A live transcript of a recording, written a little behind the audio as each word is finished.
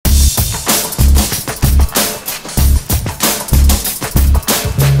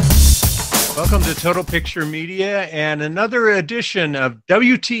Welcome to Total Picture Media and another edition of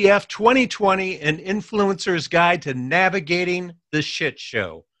WTF 2020, an influencer's guide to navigating the shit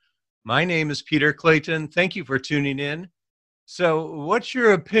show. My name is Peter Clayton. Thank you for tuning in. So, what's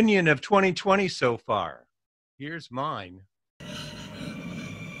your opinion of 2020 so far? Here's mine.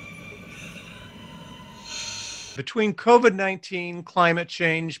 Between COVID-19, climate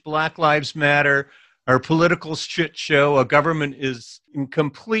change, Black Lives Matter, our political shit show, a government is in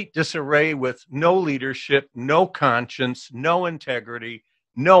complete disarray with no leadership, no conscience, no integrity,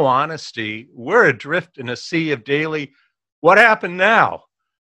 no honesty. We're adrift in a sea of daily, what happened now?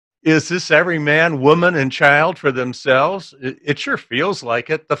 Is this every man, woman, and child for themselves? It sure feels like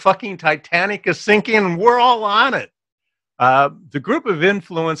it. The fucking Titanic is sinking and we're all on it. The group of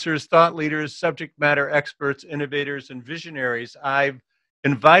influencers, thought leaders, subject matter experts, innovators, and visionaries I've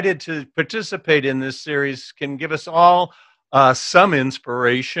invited to participate in this series can give us all some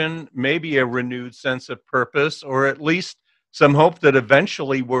inspiration, maybe a renewed sense of purpose, or at least some hope that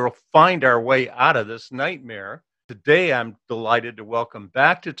eventually we'll find our way out of this nightmare. Today, I'm delighted to welcome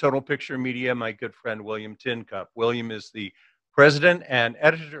back to Total Picture Media my good friend, William Tincup. William is the president and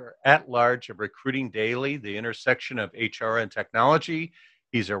editor-at-large of RecruitingDaily, the intersection of HR and technology.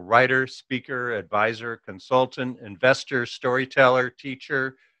 He's a writer, speaker, advisor, consultant, investor, storyteller,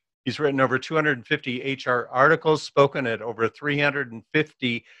 teacher. He's written over 250 HR articles, spoken at over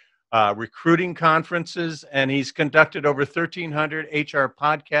 350 recruiting conferences, and he's conducted over 1,300 HR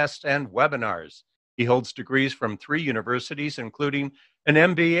podcasts and webinars. He holds degrees from 3 universities, including an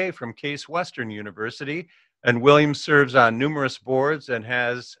MBA from Case Western University. And William serves on numerous boards and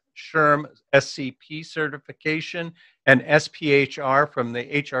has SHRM SCP Certification and SPHR from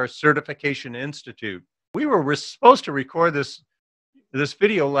the HR Certification Institute. We were supposed to record this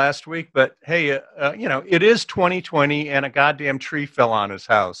video last week, but hey, it is 2020 and a goddamn tree fell on his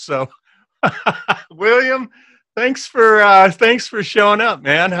house. So, William, thanks for showing up,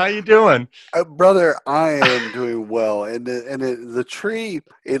 man. How you doing? Brother, I am doing well. And the tree,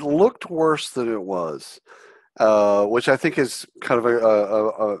 it looked worse than it was. Which I think is kind of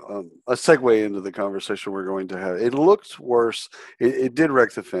a segue into the conversation we're going to have. It looked worse. It did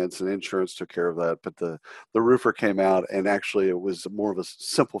wreck the fence, and insurance took care of that. But the roofer came out, and actually it was more of a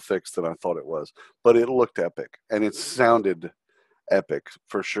simple fix than I thought it was. But it looked epic, and it sounded epic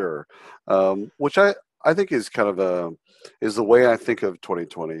for sure. Which I think is kind of is the way I think of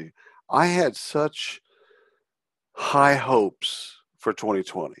 2020. I had such high hopes for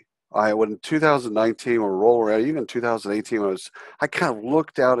 2020. When 2019 were rolling around, even 2018, I kind of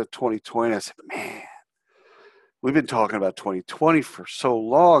looked out at 2020. I said, man, we've been talking about 2020 for so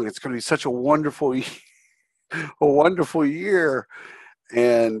long. It's going to be such a wonderful year.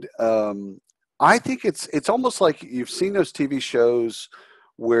 And I think it's almost like you've seen those TV shows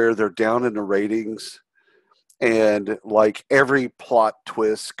where they're down in the ratings and like every plot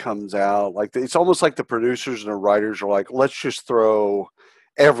twist comes out. Like it's almost like the producers and the writers are like, let's just throw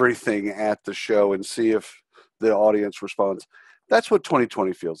everything at the show and see if the audience responds. That's what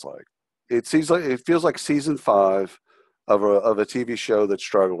 2020 feels like. It feels like season 5 of a TV show that's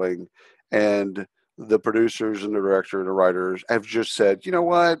struggling, and the producers and the director and the writers have just said, you know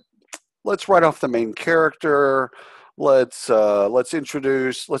what? Let's write off the main character. Let's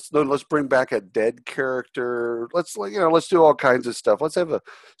bring back a dead character. Let's do all kinds of stuff. Let's have a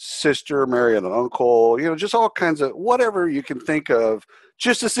sister marry an uncle. Just all kinds of whatever you can think of,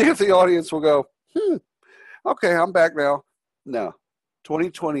 just to see if the audience will go, okay, I'm back now. No,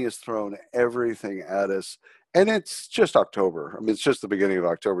 2020 has thrown everything at us, and it's just October. I mean, it's just the beginning of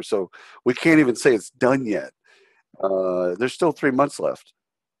October, so we can't even say it's done yet. There's still 3 months left.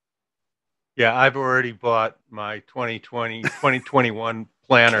 Yeah, I've already bought my 2021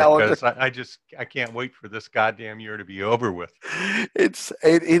 planner because I can't wait for this goddamn year to be over with. It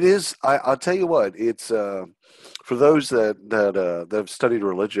is. I'll tell you what. It's for those that have studied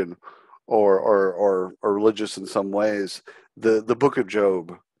religion or religious in some ways. The Book of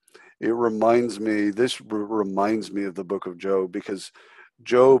Job. This reminds me of the Book of Job, because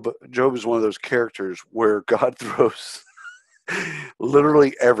Job is one of those characters where God throws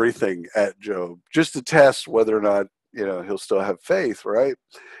literally everything at Job just to test whether or not he'll still have faith, right?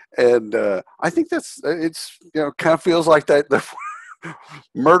 And I think it's kind of feels like that. The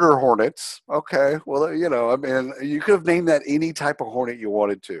murder hornets. Okay, well, I mean, you could have named that any type of hornet you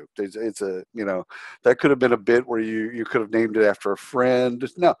wanted to. It's a that could have been a bit where you could have named it after a friend.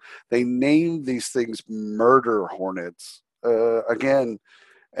 No, they named these things murder hornets again,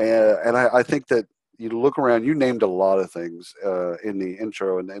 and I think that. You look around, you named a lot of things in the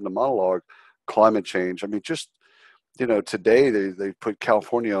intro and in the monologue. Climate change. I mean, just today they put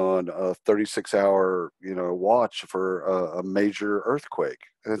California on a 36-hour, watch for a major earthquake.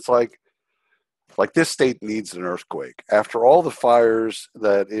 And it's like this state needs an earthquake after all the fires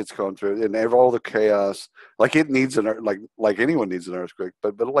that it's gone through and all the chaos. Like it needs like anyone needs an earthquake,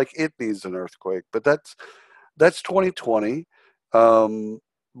 but like it needs an earthquake. But that's 2020.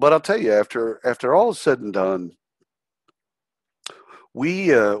 But I'll tell you, after all is said and done,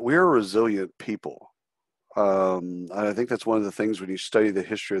 we're a resilient people. And I think that's one of the things when you study the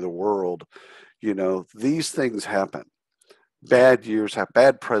history of the world, these things happen. Bad years happen,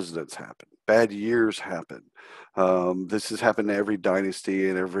 bad presidents happen, bad years happen. This has happened to every dynasty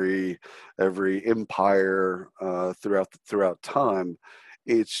and every empire throughout time.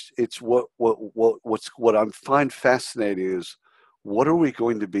 It's what I find fascinating is what are we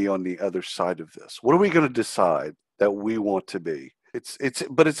going to be on the other side of this? What are we going to decide that we want to be?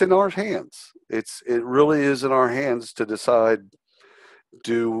 But it's in our hands. It really is in our hands to decide.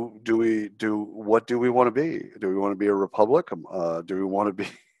 What do we want to be? Do we want to be a republic? Do we want to be,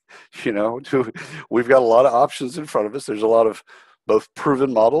 we've got a lot of options in front of us. There's a lot of both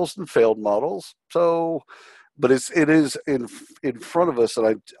proven models and failed models. So, but it is in front of us,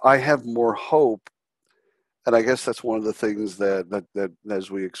 and I have more hope. And I guess that's one of the things that as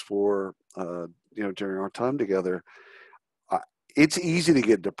we explore, during our time together, it's easy to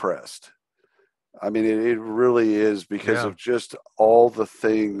get depressed. I mean, it really is because of just all the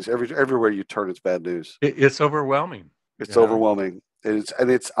things. Everywhere you turn, it's bad news. It's overwhelming. It's overwhelming.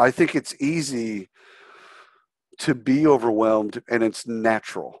 I think it's easy to be overwhelmed, and it's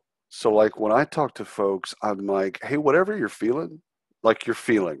natural. So, like when I talk to folks, I'm like, "Hey, whatever you're feeling, like you're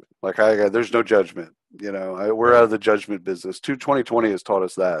feeling, like there's no judgment. We're out of the judgment business. 2020 has taught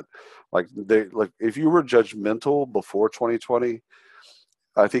us that. Like if you were judgmental before 2020."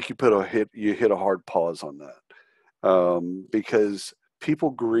 I think you hit a hard pause on that, because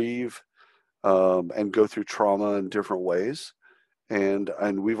people grieve and go through trauma in different ways, and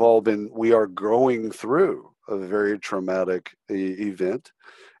we are going through a very traumatic event,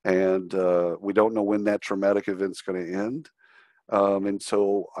 and we don't know when that traumatic event's going to end, and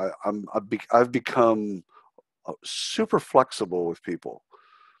so I've become super flexible with people.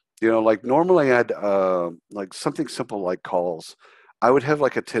 Like normally I'd like something simple like calls. I would have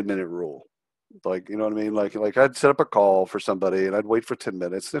like a 10-minute rule. Like, you know what I mean? Like I'd set up a call for somebody and I'd wait for 10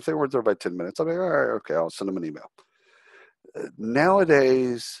 minutes. And if they weren't there by 10 minutes, I'd be, all right, okay, I'll send them an email.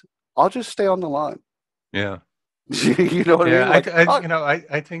 Nowadays, I'll just stay on the line. Yeah. You know what I mean? Like,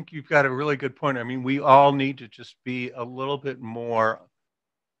 I think you've got a really good point. I mean, we all need to just be a little bit more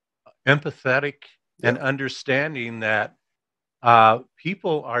empathetic and understanding that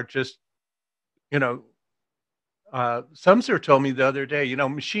people are just, Sumser told me the other day,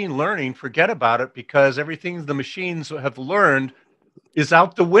 machine learning, forget about it because everything the machines have learned is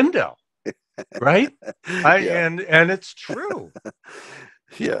out the window, right? And it's true.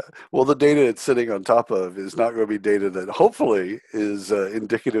 Yeah. Well, the data it's sitting on top of is not going to be data that hopefully is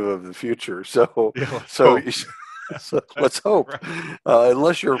indicative of the future. So, so let's hope. Right.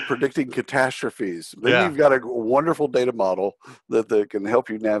 Unless you're predicting catastrophes, then you've got a wonderful data model that can help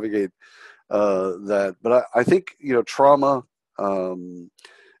you navigate that. But I think trauma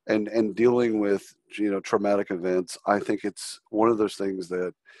and dealing with traumatic events. I think it's one of those things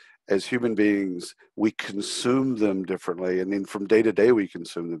that as human beings, we consume them differently. And then from day to day, we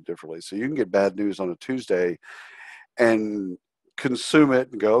consume them differently. So you can get bad news on a Tuesday and consume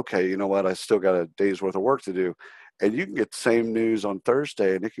it and go, okay, you know what? I still got a day's worth of work to do. And you can get the same news on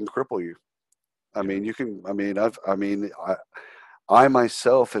Thursday and it can cripple you. I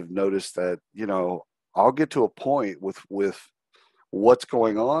myself have noticed that, I'll get to a point with what's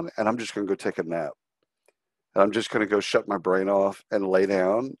going on and I'm just going to go take a nap. I'm just going to go shut my brain off and lay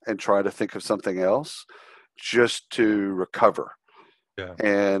down and try to think of something else just to recover. Yeah.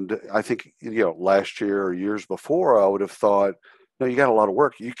 And I think, last year or years before, I would have thought, no, you got a lot of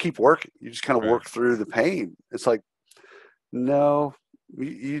work. You keep working. You just kind of work through the pain. It's like, no,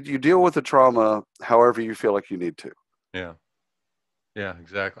 you deal with the trauma however you feel like you need to. Yeah. Yeah,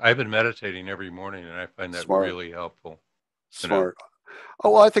 exactly. I've been meditating every morning and I find that really helpful. Smart.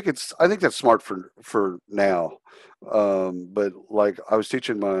 Oh, well, I think that's smart for now. But like I was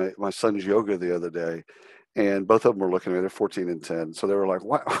teaching my son's yoga the other day, and both of them were looking at it. They're 14 and 10, so they were like,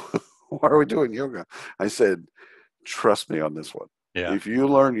 "Why? Why are we doing yoga?" I said, "Trust me on this one. Yeah. If you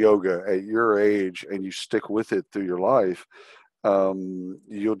learn yoga at your age and you stick with it through your life,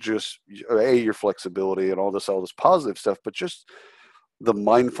 you'll just your flexibility and all this positive stuff, but just the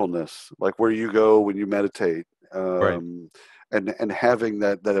mindfulness, like where you go when you meditate." And having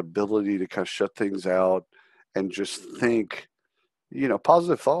that ability to kind of shut things out and just think,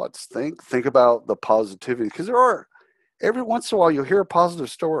 positive thoughts. Think about the positivity, because every once in a while you'll hear a positive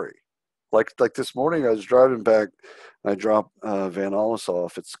story. Like this morning, I was driving back. I dropped Van Allis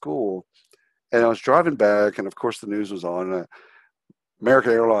off at school, and I was driving back, and of course the news was on.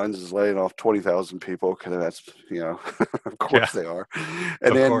 American Airlines is laying off 20,000 people, because that's, of course they are.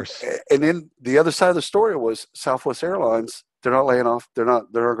 And Of then, course. and then the other side of the story was Southwest Airlines. They're not laying off. They're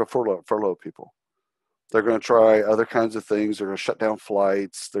not going to furlough people. They're going to try other kinds of things. They're going to shut down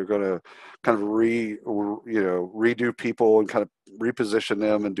flights. They're going to kind of redo people and kind of reposition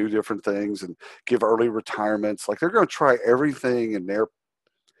them and do different things and give early retirements. Like, they're going to try everything in their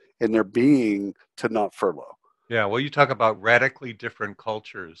being to not furlough. Yeah, well, you talk about radically different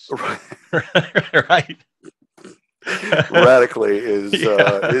cultures. Right. Radically is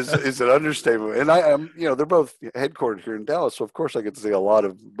an understatement. And I am, they're both headquartered here in Dallas, so of course I get to see a lot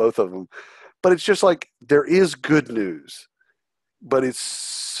of both of them. But it's just like, there is good news, but it's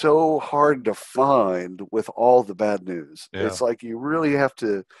so hard to find with all the bad news. Yeah. It's like, you really have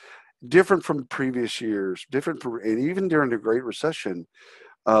to, different from previous years, and even during the Great Recession,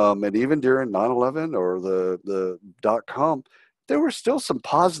 and even during 9/11 or the .com, there were still some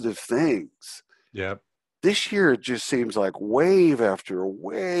positive things. Yeah. This year, it just seems like wave after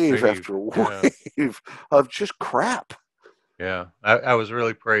wave after wave of just crap. Yeah, I was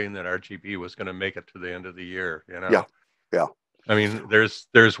really praying that RGB was going to make it to the end of the year. Yeah. I mean,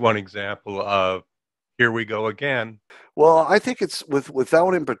 there's one example of, here we go again. Well, I think it's with that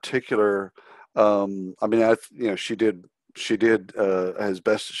one in particular. I mean, she did as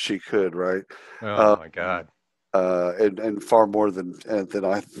best as she could, right? Oh my God. And far more than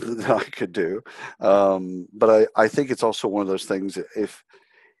I could do. But I think it's also one of those things.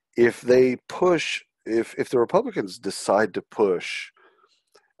 If they push, if the Republicans decide to push,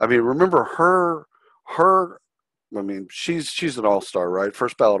 I mean, remember her. I mean, she's an all-star, right?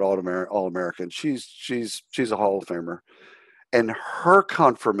 First ballot All-American. She's a Hall of Famer, and her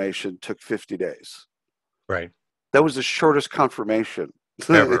confirmation took 50 days. Right. That was the shortest confirmation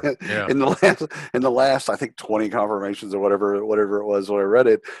ever. Yeah. in the last I think 20 confirmations or whatever it was when I read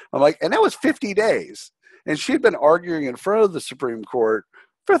it. I'm like, and that was 50 days, and she had been arguing in front of the Supreme Court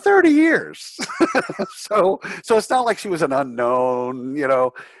for 30 years. so it's not like she was an unknown,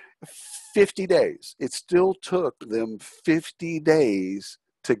 50 days. It still took them 50 days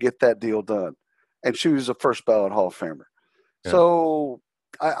to get that deal done, and she was a first ballot Hall of Famer. Yeah. So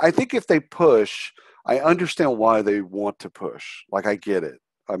I think if they push, I understand why they want to push. Like, I get it.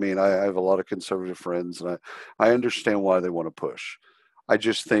 I mean, I have a lot of conservative friends, and I understand why they want to push. I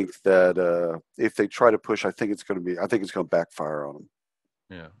just think that if they try to push, I think it's going to backfire on them.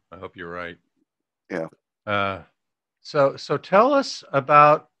 Yeah, I hope you're right. Yeah. So tell us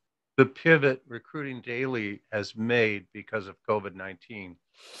about the pivot RecruitingDaily has made because of COVID-19.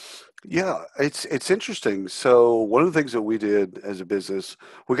 Yeah, it's interesting. So one of the things that we did as a business,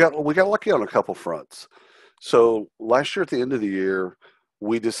 we got lucky on a couple fronts. So last year at the end of the year,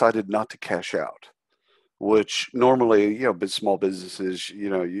 we decided not to cash out, which normally, small businesses,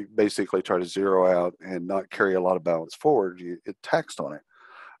 you basically try to zero out and not carry a lot of balance forward. It taxed on it.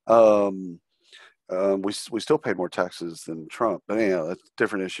 We still paid more taxes than Trump, but anyhow, that's a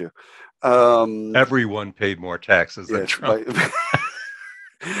different issue. Everyone paid more taxes than Trump.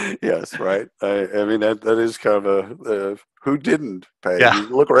 Yes, right. I mean, that is kind of a who didn't pay. Yeah, you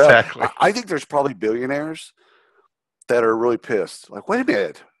look around. Exactly. I think there's probably billionaires that are really pissed. Like, wait a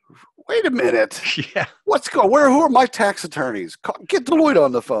minute. Yeah. Who are my tax attorneys? Get Deloitte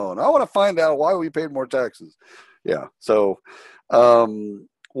on the phone. I want to find out why we paid more taxes. Yeah. So,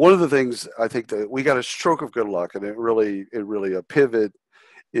 one of the things I think that we got a stroke of good luck, and it really a pivot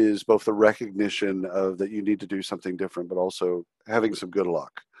is both the recognition of that you need to do something different, but also having some good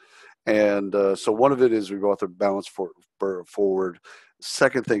luck. And so one of it is we brought the balance forward.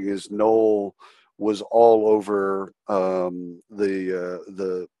 Second thing is Noel was all over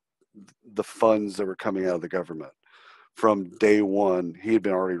the funds that were coming out of the government. From day one, he had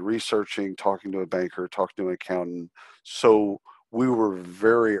been already researching, talking to a banker, talking to an accountant. So we were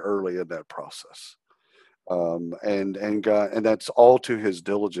very early in that process. And that's all to his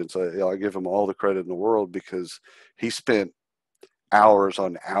diligence. I give him all the credit in the world, because he spent hours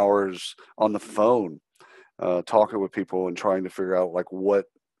on the phone talking with people and trying to figure out like what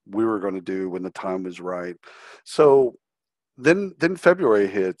we were going to do when the time was right. So then February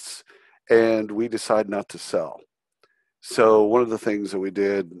hits, and we decide not to sell. So one of the things that we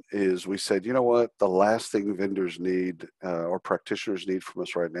did is we said, you know what, the last thing vendors need or practitioners need from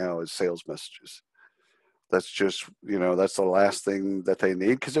us right now is sales messages. That's just, that's the last thing that they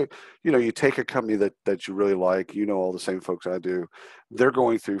need. Because, you take a company that you really like, all the same folks I do, they're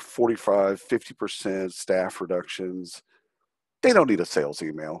going through 45, 50% staff reductions. They don't need a sales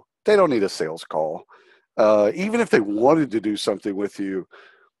email. They don't need a sales call. Even if they wanted to do something with you,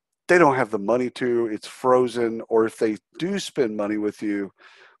 they don't have the money to. It's frozen. Or if they do spend money with you,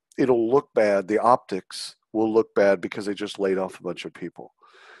 it'll look bad. The optics will look bad because they just laid off a bunch of people.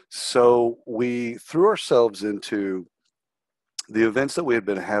 So we threw ourselves into the events that we had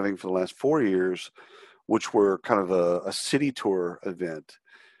been having for the last 4 years, which were kind of a city tour event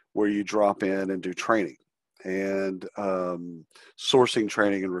where you drop in and do training and sourcing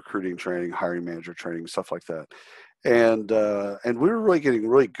training and recruiting training, hiring manager training, stuff like that. And we were really getting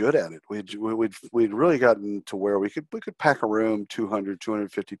really good at it. We'd really gotten to where we could pack a room, 200,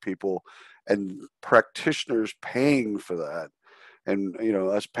 250 people, and practitioners paying for that, and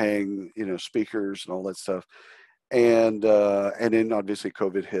us paying speakers and all that stuff. And then obviously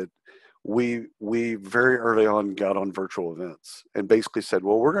COVID hit. We very early on got on virtual events and basically said,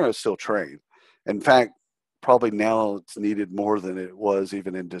 well, we're going to still train. In fact, probably now it's needed more than it was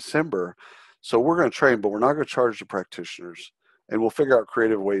even in December. So we're going to train, but we're not going to charge the practitioners, and we'll figure out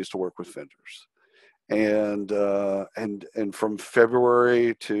creative ways to work with vendors. And from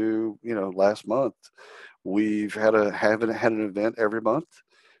February to last month, we've had an event every month,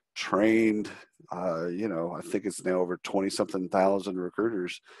 trained I think it's now over 20 something thousand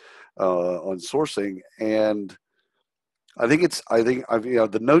recruiters on sourcing. And I think I've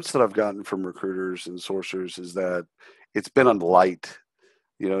the notes that I've gotten from recruiters and sourcers is that it's been a light.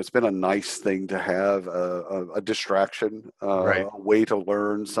 It's been a nice thing to have, a distraction, Right. a way to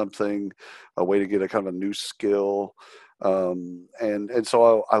learn something, a way to get a kind of a new skill. And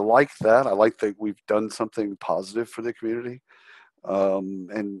so I like that. I like that we've done something positive for the community.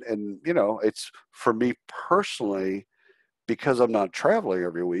 And it's, for me personally, because I'm not traveling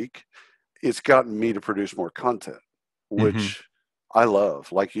every week, it's gotten me to produce more content, Mm-hmm. which I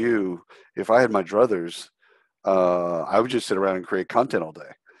love. Like you, if I had my druthers, I would just sit around and create content all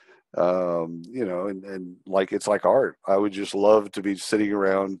day. And like, it's like art. I would just love to be sitting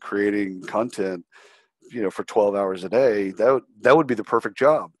around creating content, for 12 hours a day. That would be the perfect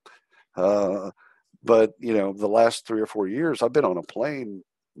job. But the last 3 or 4 years, I've been on a plane,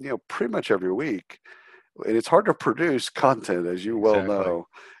 pretty much every week, and it's hard to produce content, as you well Exactly. know.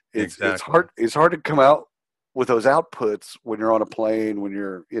 It's Exactly. hard to come out with those outputs when you're on a plane, when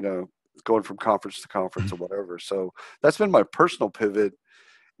you're going from conference to conference or whatever. So that's been my personal pivot,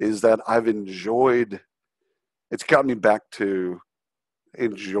 is that I've enjoyed. It's gotten me back to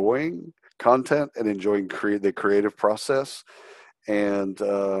enjoying content and enjoying the creative process. And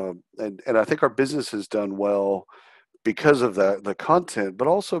I think our business has done well because of that, the content, but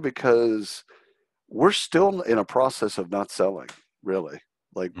also because we're still in a process of not selling, really.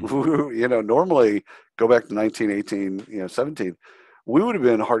 Like, Mm-hmm. normally, go back to 1918, 17, we would have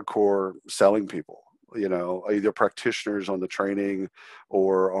been hardcore selling people, either practitioners on the training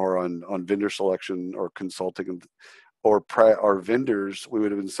or on vendor selection or consulting, or our vendors. We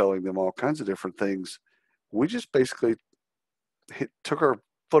would have been selling them all kinds of different things. We just basically took our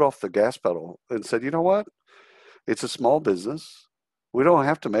foot off the gas pedal and said, you know what? It's a small business. We don't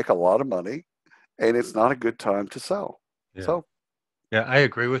have to make a lot of money, and it's not a good time to sell. Yeah. So, Yeah, I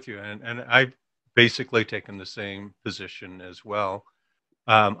agree with you. And I've basically taken the same position as well.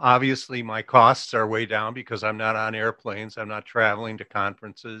 Obviously, my costs are way down because I'm not on airplanes. I'm not traveling to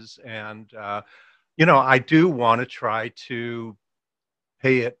conferences. And, I do want to try to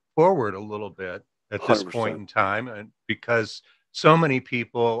pay it forward a little bit at this point 100%. in time. And because so many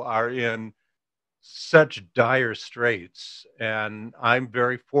people are in such dire straits, and I'm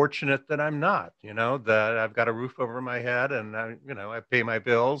very fortunate that I'm not, that I've got a roof over my head, and I pay my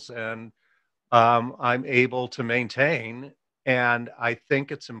bills, and I'm able to maintain. And I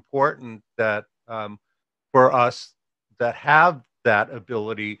think it's important that for us that have that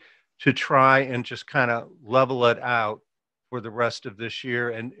ability to try and just kind of level it out for the rest of this year,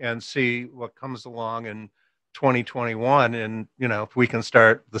 and see what comes along in 2021, and if we can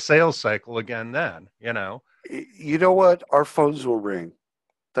start the sales cycle again then. You know what? Our phones will ring.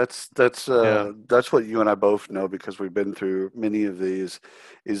 Yeah. That's what you and I both know, because we've been through many of these.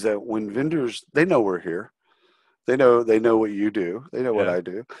 Is that when vendors, they know we're here. They know what you do. They know what Yeah. I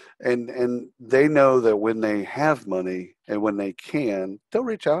do, and they know that when they have money and when they can, they'll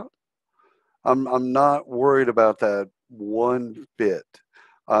reach out. I'm not worried about that one bit.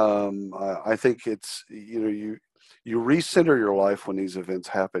 I think it's, you recenter your life when these events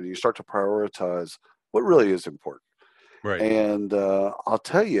happen. You start to prioritize what really is important. Right. And I'll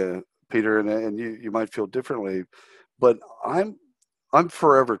tell you, Peter, and you might feel differently, but I'm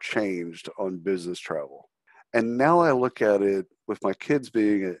forever changed on business travel. And now I look at it with my kids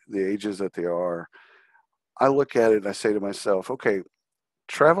being at the ages that they are. I look at it and I say to myself, okay,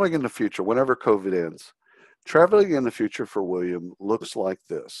 traveling in the future, whenever COVID ends, traveling in the future for William looks like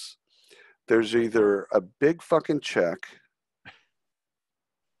this. There's either a big fucking check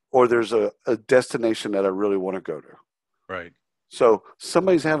or there's a destination that I really want to go to. Right. So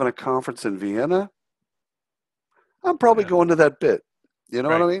somebody's having a conference in Vienna. I'm probably Yeah. going to that bit. You know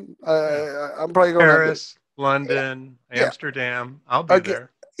what I Right. mean? Yeah. I'm probably going to that bit. Paris, London, Yeah. Amsterdam. I'll be Again,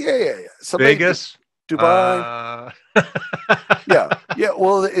 there. yeah. Somebody, Vegas. Dubai. Uh, Yeah.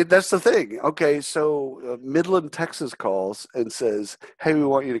 Well, that's the thing. Okay, so Midland, Texas calls and says, "Hey, we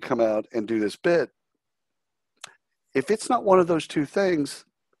want you to come out and do this bit." If it's not one of those two things,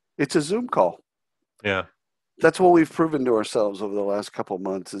 it's a Zoom call. yeah. That's what we've proven to ourselves over the last couple of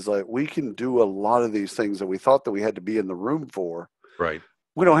months is like we can do a lot of these things that we thought that we had to be in the room for. Right.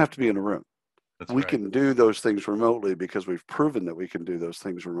 We don't have to be in the room. That's We right. can do those things remotely because we've proven that we can do those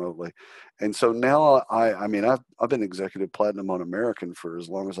things remotely. And so now I mean, I've been executive platinum on American for as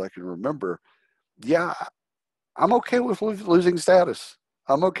long as I can remember. Yeah, I'm okay with losing status.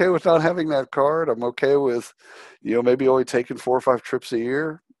 I'm okay with not having that card. I'm okay with, maybe only taking 4 or 5 trips a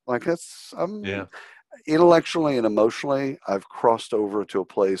year. Like I'm Yeah. intellectually and emotionally, I've crossed over to a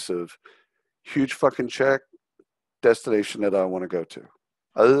place of huge fucking check, destination that I want to go to.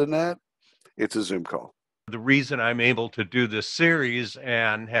 Other than that, it's a Zoom call. The reason I'm able to do this series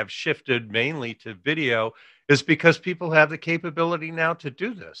and have shifted mainly to video is because people have the capability now to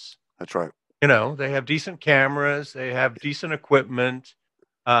do this. That's right. They have decent cameras, they have decent equipment,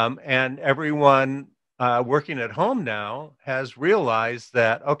 and everyone working at home now has realized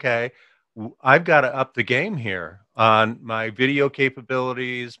that, okay, I've got to up the game here on my video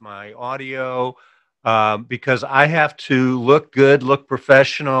capabilities, my audio, because I have to look good, look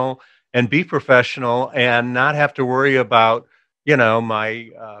professional, and be professional and not have to worry about, my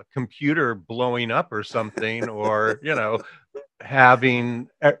computer blowing up or something, or, having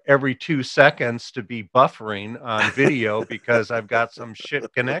every 2 seconds to be buffering on video because I've got some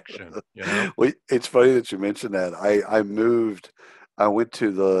shit connection. Well, it's funny that you mentioned that. I moved. I went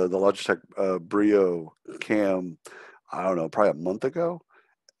to the Logitech Brio cam. I don't know, probably a month ago,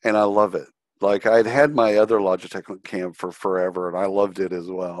 and I love it. Like I'd had my other Logitech cam for forever, and I loved it as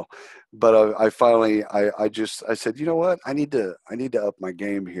well. But I finally, I said, you know what? I need to up my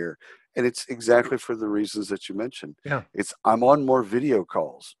game here, and it's exactly for the reasons that you mentioned. Yeah. I'm on more video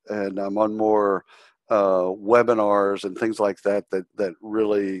calls, and I'm on more webinars and things like that. That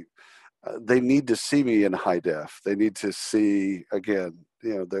really they need to see me in high def. They need to see again.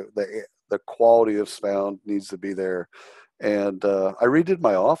 The quality of sound needs to be there, and I redid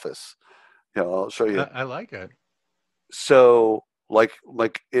my office. I'll show you. I like it. So like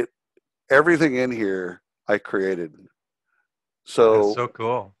it everything in here I created. That's So so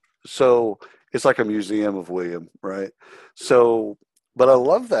cool. so it's like a museum of William, right? So but I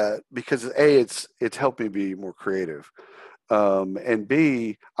love that because A, it's helped me be more creative. And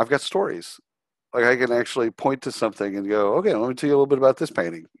B, I've got stories. Like I can actually point to something and go, okay, let me tell you a little bit about this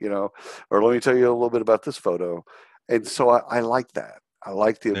painting, or let me tell you a little bit about this photo. And so I like that. I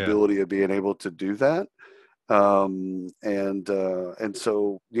like the Yeah. ability of being able to do that. And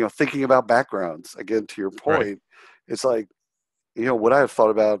so thinking about backgrounds again to your Right. point, it's like would I have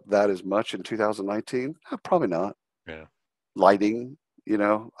thought about that as much in 2019? Probably not. Yeah. Lighting,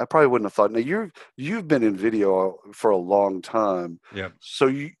 I probably wouldn't have thought. Now you've been in video for a long time, Yeah. so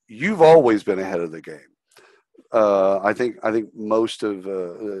you've always been ahead of the game. I think most of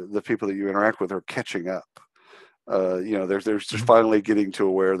the people that you interact with are catching up. They're just Mhm. finally getting to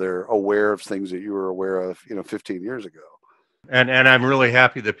where they're aware of things that you were aware of, 15 years ago. And I'm really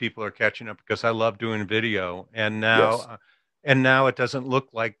happy that people are catching up because I love doing video, Yes. and now it doesn't look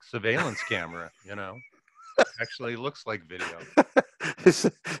like surveillance camera. Actually looks like video. is,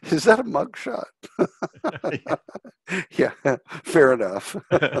 is that a mugshot? Yeah, fair enough.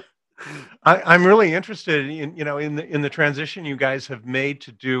 I'm really interested in the transition you guys have made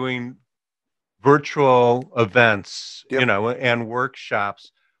to doing virtual events, Yep. and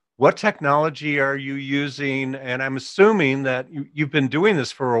workshops. What technology are you using? And I'm assuming that you've been doing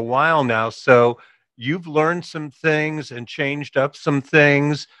this for a while now, so you've learned some things and changed up some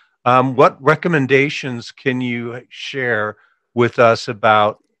things. What recommendations can you share with us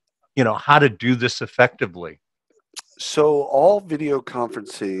about, how to do this effectively? So all video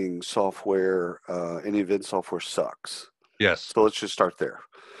conferencing software and event software sucks. Yes. So let's just start there.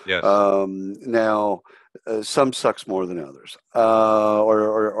 Yes. Now, Some sucks more than others,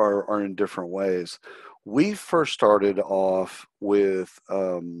 or in different ways. We first started off with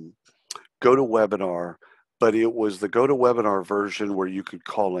GoToWebinar, but it was the GoToWebinar version where you could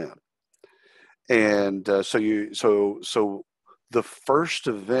call in, and so the first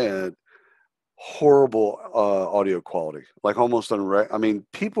event, horrible audio quality, like almost I mean,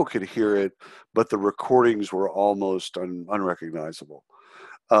 people could hear it, but the recordings were almost unrecognizable.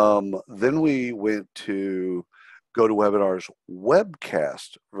 Then we went to GoToWebinar's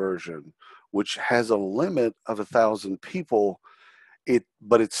webcast version, which has a limit of 1,000 people.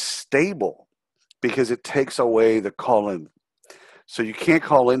 But it's stable because it takes away the call-in, so you can't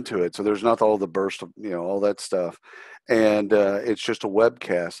call into it. So there's not all the burst of all that stuff, and it's just a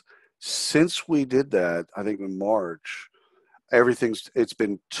webcast. Since we did that, I think in March, it's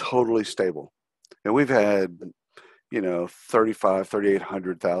been totally stable, and we've had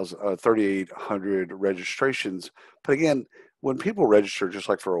 3,800 registrations. But again, when people register, just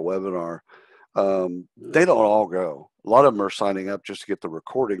like for a webinar, they don't all go. A lot of them are signing up just to get the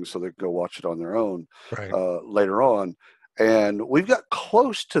recording so they can go watch it on their own Right. later on. And we've got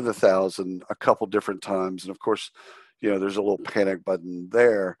close to the 1,000 a couple different times. And of course, there's a little panic button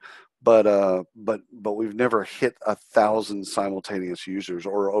there. But we've never hit 1,000 simultaneous users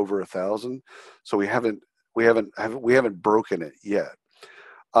or over 1,000. So we haven't broken it yet.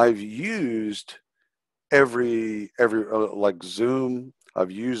 I've used every like Zoom.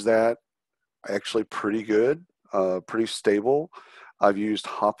 I've used that actually pretty good, pretty stable. I've used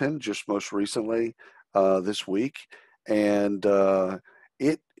Hopin just most recently this week, and I've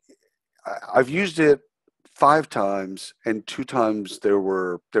used it 5 times, and 2 times there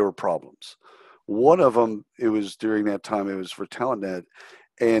were problems. One of them, it was during that time, it was for TalentNet,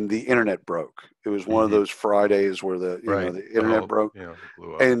 and the internet broke. It was one of those Fridays where the internet broke,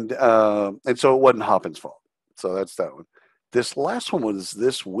 blew up. and so it wasn't Hopin's fault. So that's that one. This last one was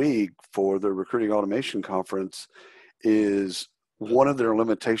this week for the Recruiting Automation Conference. Is one of their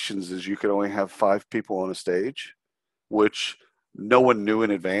limitations is you could only have 5 people on a stage, which no one knew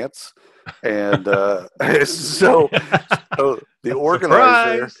in advance, and so the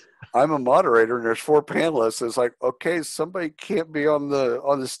organizer. Surprise! I'm a moderator, and there's 4 panelists. It's like, okay, somebody can't be on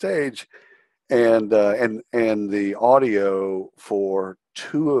the stage, and the audio for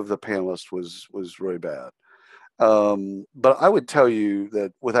 2 of the panelists was really bad. But I would tell you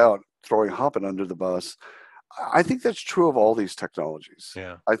that without throwing Hopin under the bus, I think that's true of all these technologies.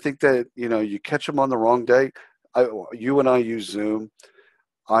 Yeah. I think that you catch them on the wrong day. You and I use Zoom.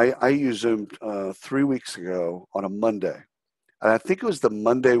 I used Zoom 3 weeks ago on a Monday. And I think it was the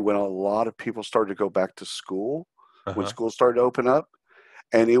Monday when a lot of people started to go back to school, when school started to open up,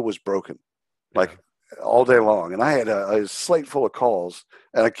 and it was broken, like all day long. And I had a slate full of calls,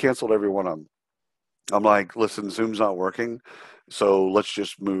 and I canceled every one of them. I'm like, listen, Zoom's not working, so let's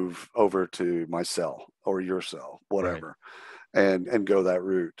just move over to my cell or your cell, whatever, and go that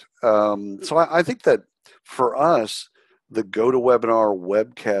route. So I think that for us, the GoToWebinar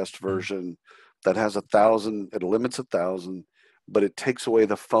webcast version that has 1,000, it limits 1,000, but it takes away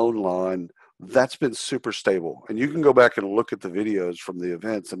the phone line. That's been super stable, and you can go back and look at the videos from the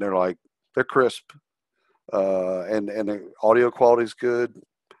events, and they're crisp, and the audio quality is good,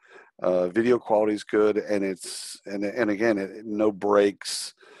 video quality is good, and again, no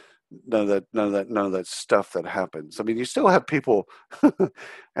breaks, none of that stuff that happens. I mean, you still have people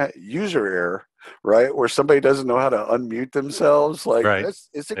user error, right, where somebody doesn't know how to unmute themselves. Like,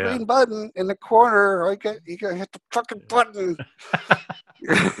 it's a green button in the corner. You gotta hit the fucking button.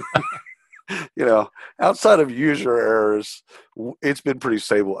 Outside of user errors, it's been pretty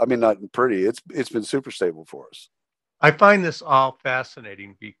stable. I mean, not pretty. It's been super stable for us. I find this all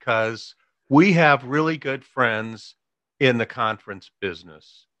fascinating because we have really good friends in the conference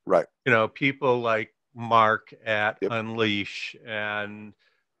business. Right. People like Mark at Unleash and,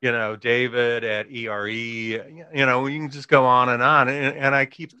 David at ERE, we can just go on. And I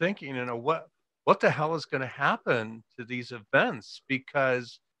keep thinking, what the hell is going to happen to these events?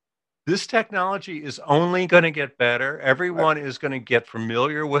 Because this technology is only going to get better. Everyone is going to get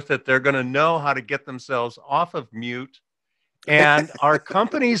familiar with it. They're going to know how to get themselves off of mute. And our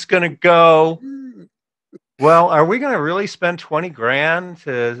company's going to go, well, are we going to really spend 20 grand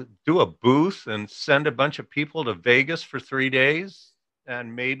to do a booth and send a bunch of people to Vegas for 3 days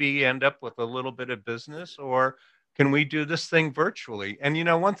and maybe end up with a little bit of business? Or can we do this thing virtually? And,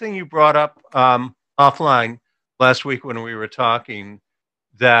 one thing you brought up offline last week when we were talking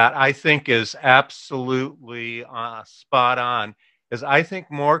that I think is absolutely spot on is I think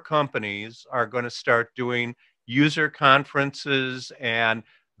more companies are going to start doing user conferences and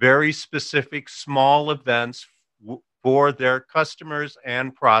very specific small events for their customers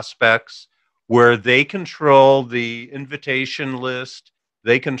and prospects where they control the invitation list,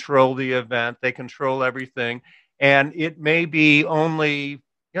 they control the event, they control everything. And it may be only,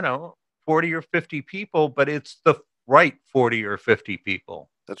 40 or 50 people, but it's the right 40 or 50 people.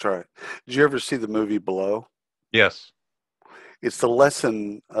 That's right. Did you ever see the movie Below? Yes. It's the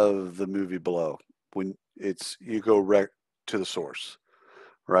lesson of the movie Below when it's you go right to the source,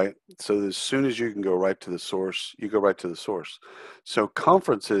 right? So as soon as you can go right to the source, you go right to the source. So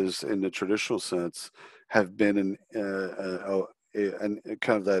conferences in the traditional sense have been an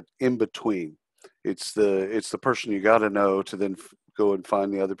kind of that in between. It's the person you got to know to then go and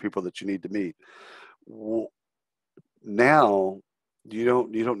find the other people that you need to meet. Now you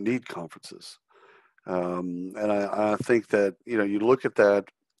don't need conferences. And I think that, you look at that,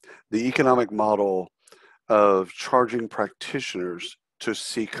 the economic model of charging practitioners to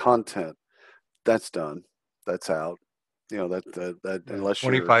see content, that's done. That's out. That unless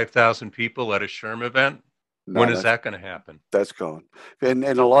you're 25,000 people at a SHRM event. no, When is that going to happen? that's gone. And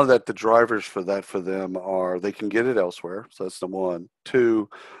a lot of that, the drivers for that for them are they can get it elsewhere. So that's number one. Two,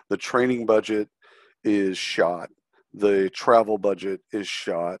 the training budget is shot. The travel budget is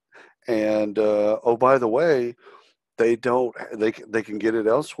shot. And oh, by the way, they can get it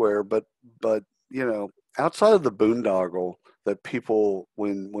elsewhere, but outside of the boondoggle that people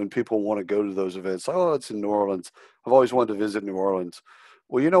when people want to go to those events, oh, it's in New Orleans. I've always wanted to visit New Orleans.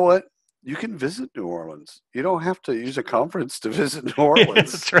 Well, you know what? You can visit New Orleans. You don't have to use a conference to visit New Yeah,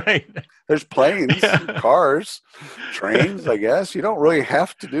 Orleans. that's right. There's planes, Yeah. cars, trains, I guess. You don't really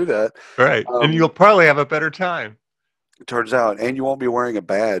have to do that. Right. And you'll Um, probably have a better time. Turns out, and you won't be wearing a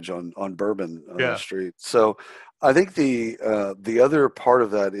badge on Bourbon Yeah. Street. So, I think the other part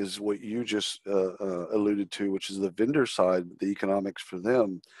of that is what you just alluded to, which is the vendor side, the economics for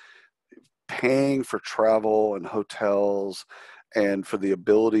them, paying for travel and hotels, and for the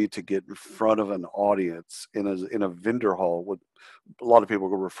ability to get in front of an audience in a vendor hall, what a lot of people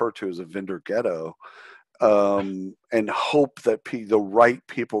will refer to as a vendor ghetto, and hope that the right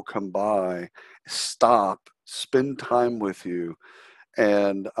people come by, stop, spend time with you,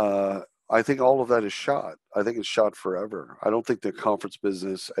 and I think all of that is shot. I think it's shot forever. I don't think the conference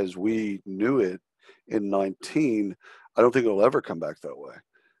business, as we knew it in 19, I don't think it'll ever come back that way.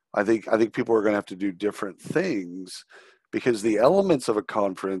 I think people are going to have to do different things because the elements of a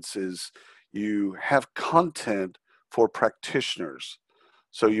conference is you have content for practitioners.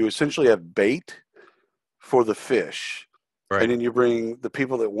 So you essentially have bait for the fish, and Right. then you bring the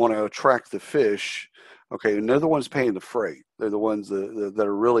people that want to attract the fish. Okay, and they're the ones paying the freight. They're the ones that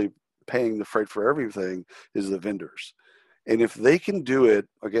are really paying the freight for everything is the vendors. And if they can do it,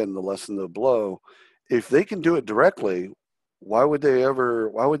 again, the lesson of the blow, if they can do it directly, why would they ever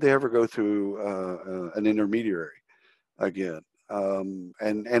go through an intermediary again?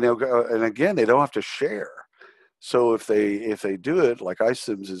 And they'll go, and again, they don't have to share. So if they do it like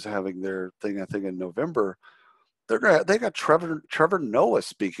iCIMS is having their thing, I think in November, they got Trevor Noah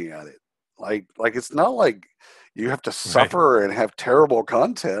speaking at it. Like it's not like you have to Right. suffer and have terrible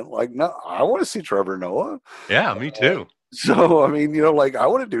content. Like, no, I want to see Trevor Noah. Yeah, me too. So I mean, like I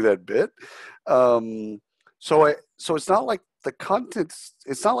want to do that bit. Um, so it's not like the content's.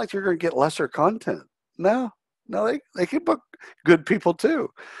 It's not like you're going to get lesser content. No, no, they can book good people too,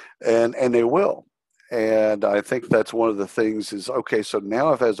 and they will. And I think that's one of the things is okay. So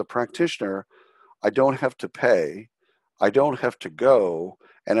now, if as a practitioner, I don't have to pay, I don't have to go,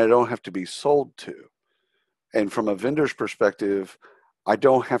 and I don't have to be sold to. And from a vendor's perspective, I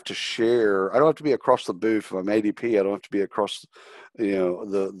don't have to share. I don't have to be across the booth. If I'm ADP, I don't have to be across,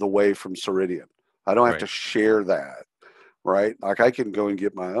 the way from Ceridian. I don't have to Right. share that, right? Like I can go and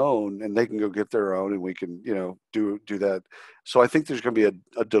get my own, and they can go get their own, and we can, do that. So I think there's going to be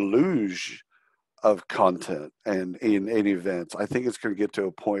a deluge of content and in events. I think it's going to get to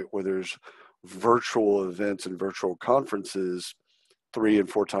a point where there's virtual events and virtual conferences 3 and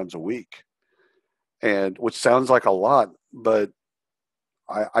 4 times a week, and which sounds like a lot, but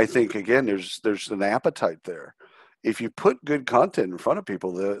I think again there's an appetite there. If you put good content in front of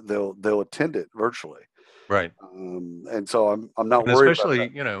people, they'll attend it virtually, Right. and so I'm not And worried about especially,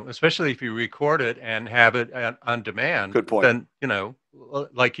 that. especially if you record it and have it on demand, Good point. then,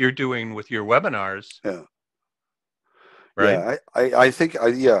 like you're doing with your webinars, Yeah, right? yeah. I think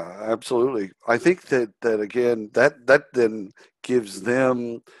yeah, absolutely. I think that again that then gives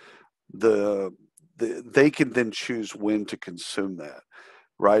them they can then choose when to consume that,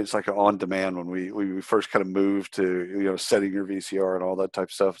 right? It's like an on demand when we first kind of moved to setting your VCR and all that type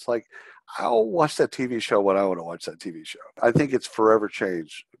of stuff. It's like I'll watch that TV show when I want to watch that TV show. I think it's forever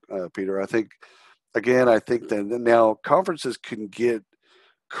changed. Peter. I think that now conferences can get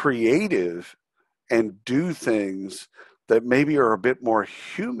creative and do things that maybe are a bit more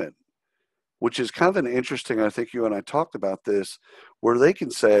human, which is kind of an interesting, I think you and I talked about this, where they can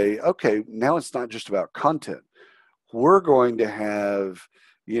say, okay, now it's not just about content. We're going to have,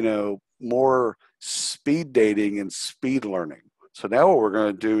 more speed dating and speed learning. So now what we're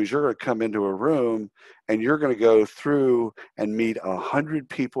going to do is you're going to come into a room and you're going to go through and meet 100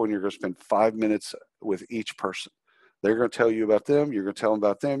 people, and you're going to spend 5 minutes with each person. They're going to tell you about them. You're going to tell them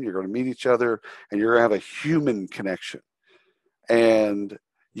about them. You're going to meet each other, and you're going to have a human connection. And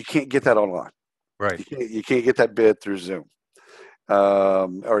you can't get that online. Right. You can't get that bit through Zoom.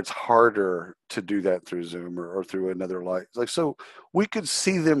 Or it's harder to do that through Zoom or through another so we could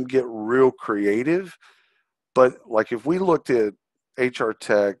see them get real creative, but like if we looked at HR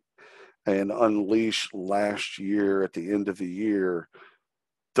Tech and Unleash last year at the end of the year,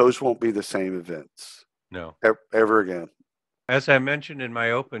 those won't be the same events. No. Ever again. As I mentioned in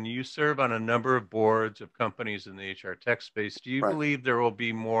my open, you serve on a number of boards of companies in the HR tech space. Do you believe there will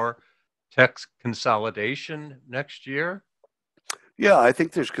be more tech consolidation next year? Yeah, I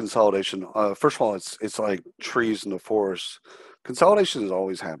think there's consolidation. First of all, it's like trees in the forest. Consolidation is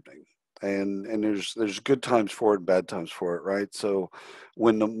always happening, and there's good times for it and bad times for it, right? So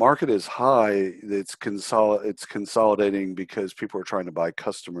when the market is high, it's consolidating because people are trying to buy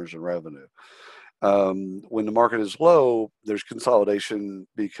customers and revenue. When the market is low, there's consolidation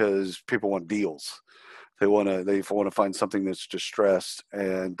because people want deals. They want to find something that's distressed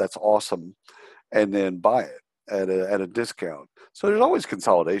and that's awesome, and then buy it at a discount. So there's always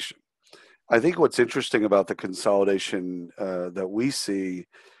consolidation. I think what's interesting about the consolidation that we see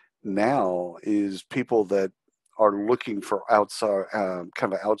now is people that are looking for outside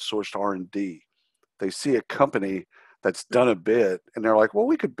kind of outsourced R&D. They see a company that's done a bit, and they're like, well,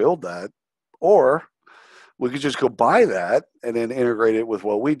 we could build that, or we could just go buy that and then integrate it with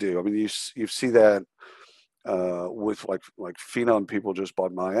what we do. I mean, you see that with like Phenom people just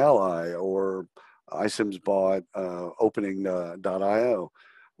bought MyAlly, or iSIMS bought opening.io.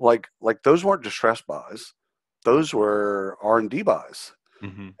 Like those weren't distress buys; those were R&D buys,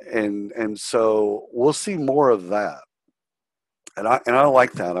 and so we'll see more of that. And I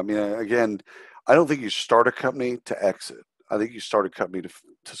like that. I mean, again, I don't think you start a company to exit. I think you start a company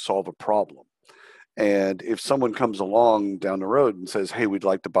to solve a problem. And if someone comes along down the road and says, "Hey, we'd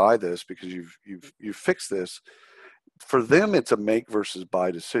like to buy this because you've fixed this," for them, it's a make versus buy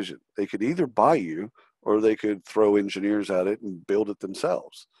decision. They could either buy you, or they could throw engineers at it and build it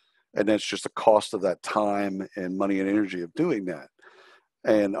themselves. And that's just the cost of that time and money and energy of doing that.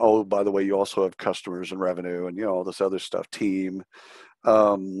 And oh, by the way, you also have customers and revenue and all this other stuff, team.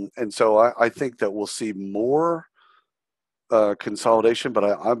 And so I think that we'll see more consolidation, but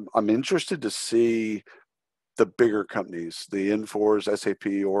I'm interested to see the bigger companies, the N4s,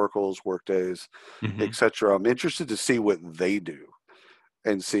 SAP, Oracles, Workdays, etc. I'm interested to see what they do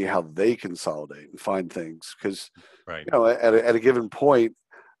and see how they consolidate and find things, because at a given point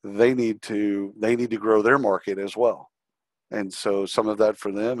they need to grow their market as well. And so some of that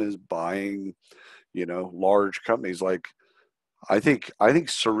for them is buying, large companies like I think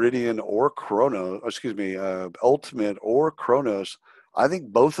Ceridian or Chronos, Ultimate or Chronos. I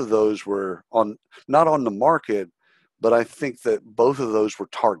think both of those were not on the market, but I think that both of those were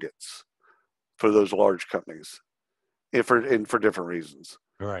targets for those large companies, and for different reasons.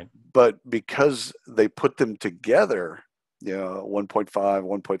 Right. But because they put them together,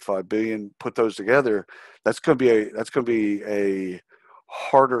 1.5 billion, put those together, that's going to be a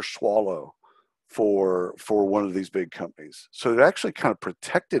harder swallow for one of these big companies. So it actually kind of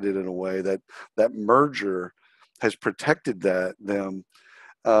protected it in a way that merger has protected them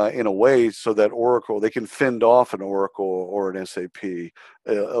in a way so that Oracle, they can fend off an Oracle or an SAP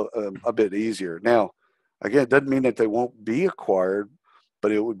a bit easier. Now, again, it doesn't mean that they won't be acquired,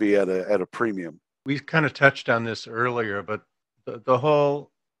 but it would be at a premium. We kind of touched on this earlier, but the whole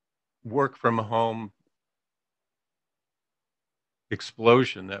work from home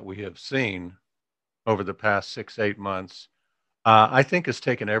explosion that we have seen over the past 6-8 months, I think has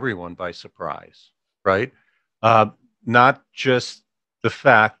taken everyone by surprise, right? Not just the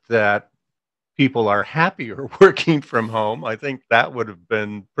fact that people are happier working from home. I think that would have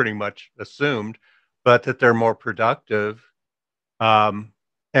been pretty much assumed, but that they're more productive. And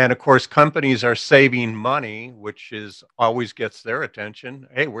of course, companies are saving money, which always gets their attention.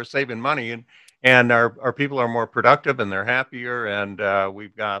 Hey, we're saving money, and our people are more productive and they're happier, and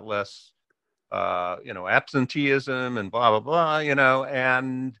we've got less absenteeism and blah, blah, blah,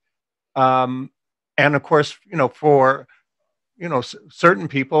 and of course, for, certain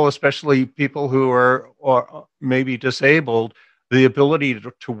people, especially people who are or maybe disabled, the ability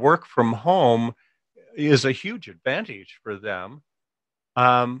to work from home is a huge advantage for them.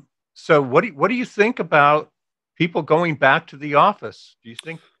 So what do you think about people going back to the office? Do you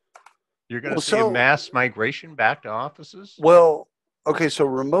think you're going Well, to see a so, mass migration back to offices? well, okay, so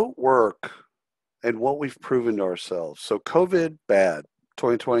remote work and what we've proven to ourselves. So COVID, bad.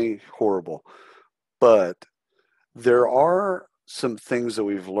 2020, horrible. But there are some things that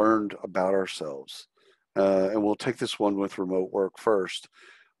we've learned about ourselves. And we'll take this one with remote work first.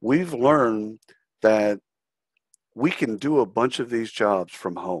 We've learned that we can do a bunch of these jobs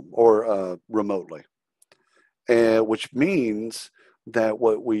from home or remotely, which means that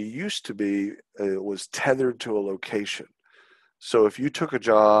what we used to be was tethered to a location. So if you took a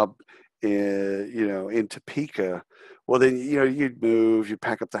job in Topeka, well then you'd move, you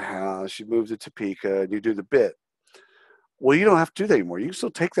pack up the house, you move to Topeka, and you do the bit. Well, you don't have to do that anymore. You can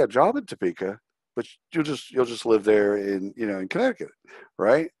still take that job in Topeka, but you'll just live there in Connecticut,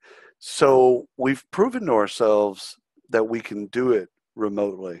 right? So we've proven to ourselves that we can do it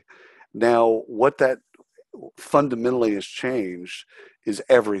remotely. Now, what that fundamentally has changed is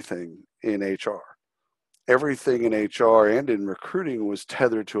everything in HR. Everything in HR and in recruiting was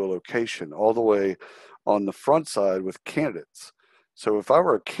tethered to a location, all the way on the front side with candidates. So if I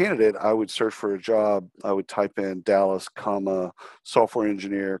were a candidate, I would search for a job. I would type in Dallas, comma, software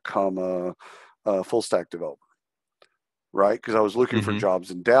engineer, comma, full stack developer, right? Because I was looking for Mm-hmm. jobs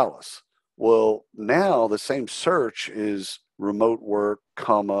in Dallas. Well, now the same search is remote work,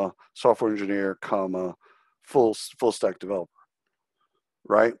 comma, software engineer, comma, full stack developer,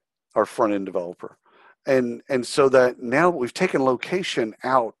 right? Our front end developer. And so that now we've taken location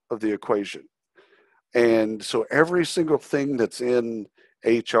out of the equation. And so every single thing that's in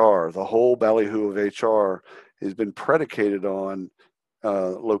HR, the whole ballyhoo of HR, has been predicated on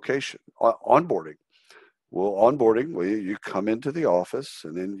location, onboarding. Well, onboarding, well, you come into the office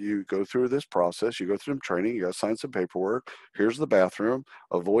and then you go through this process. You go through some training. You got to sign some paperwork. Here's the bathroom.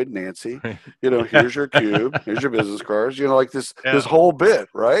 Avoid Nancy. Yeah. Here's your cube. Here's your business cards. Like this Yeah. whole bit,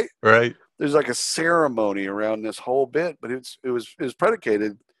 right? Right. There's like a ceremony around this whole bit, but it was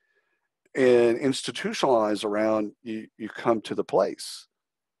predicated and institutionalized around you come to the place.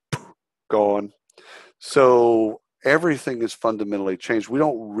 Gone. So everything is fundamentally changed. We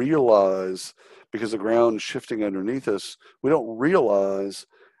don't realize, because the ground's shifting underneath us, we don't realize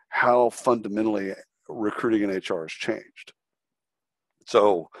how fundamentally recruiting in HR has changed.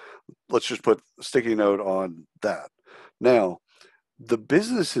 So let's just put a sticky note on that. Now, the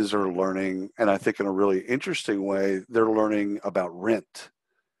businesses are learning, and I think in a really interesting way, they're learning about rent,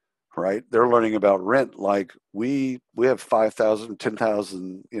 right? They're learning about rent. Like we have 5,000,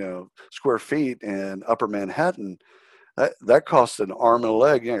 10,000, square feet in Upper Manhattan. That costs an arm and a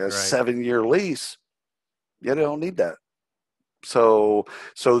leg, a Right. 7-year lease. They don't need that. So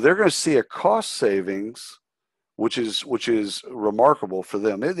they're going to see a cost savings, which is remarkable for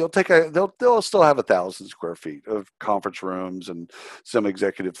them. They'll still have 1,000 square feet of conference rooms and some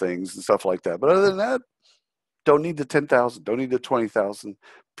executive things and stuff like that. But other than that, don't need the 10,000, don't need the 20,000.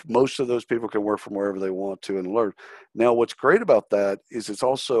 Most of those people can work from wherever they want to and learn. Now, what's great about that is it's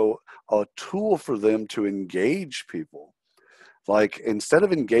also a tool for them to engage people. Like instead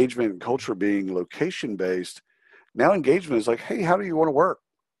of engagement and culture being location based, now engagement is like, hey, how do you want to work?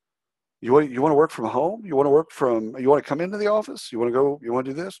 You want to work from home? You want to come into the office? You want to go? You want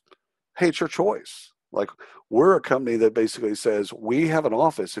to do this? Hey, it's your choice. Like we're a company that basically says we have an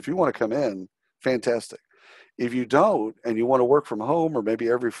office. If you want to come in, fantastic. If you don't and you want to work from home, or maybe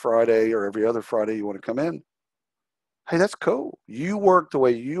every Friday or every other Friday you want to come in, hey, that's cool. You work the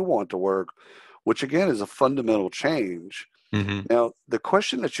way you want to work, which again is a fundamental change. Mm-hmm. Now, the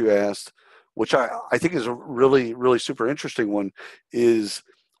question that you asked, which I think is a really, really super interesting one, is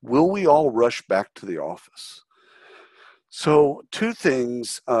will we all rush back to the office? So two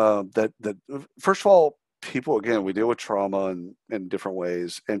things that first of all, people, again, we deal with trauma in different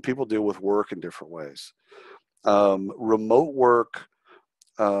ways, and people deal with work in different ways. Remote work,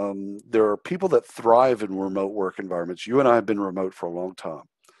 there are people that thrive in remote work environments. You and I have been remote for a long time.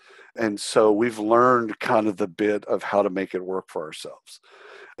 And so we've learned kind of the bit of how to make it work for ourselves.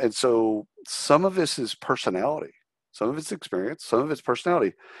 And so some of this is personality, some of it's experience, some of it's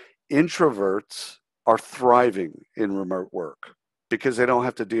personality. Introverts are thriving in remote work because they don't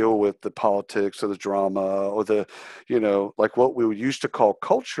have to deal with the politics or the drama or like what we used to call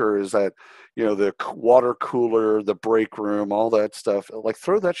culture is that, the water cooler, the break room, all that stuff. Like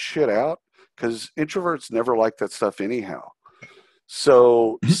throw that shit out because introverts never like that stuff anyhow.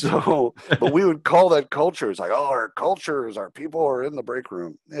 But we would call that culture. It's like, oh, our culture is our people are in the break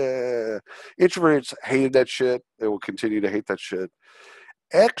room. Yeah. Introverts hated that shit. They will continue to hate that shit.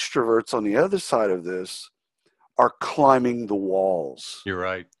 Extroverts on the other side of this are climbing the walls. You're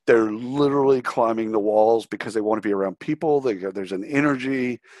right. They're literally climbing the walls because they want to be around people. There's an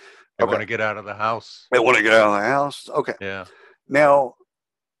energy. They want to get out of the house. They want to get out of the house. Okay. Yeah. Now,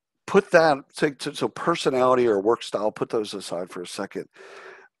 put that, so personality or work style, put those aside for a second.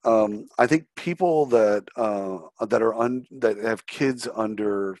 I think people that that have kids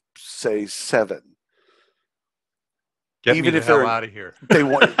under, say, 7, Get even me the hell out of here. They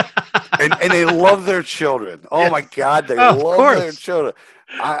want, and they love their children. Oh my God, they love their children.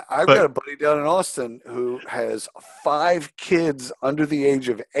 I've got a buddy down in Austin who has 5 kids under the age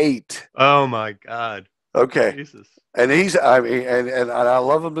of 8. Oh my God. Okay. Jesus. And he's, I mean, and I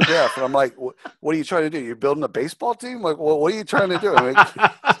love him to death. And I'm like, what are you trying to do? You're building a baseball team? Like, well, what are you trying to do? I mean,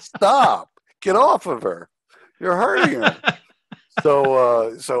 stop. Get off of her. You're hurting her.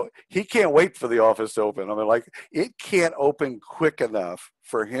 So he can't wait for the office to open. I mean, like, it can't open quick enough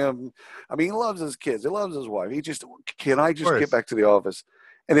for him. I mean, he loves his kids. He loves his wife. Can I just get back to the office?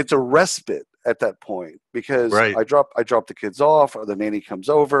 And it's a respite at that point because I drop the kids off, or the nanny comes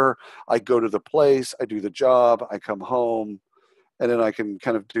over. I go to the place. I do the job. I come home, and then I can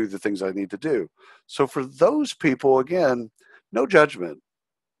kind of do the things I need to do. So for those people, again, no judgment.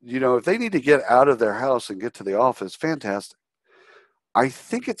 You know, if they need to get out of their house and get to the office, fantastic. I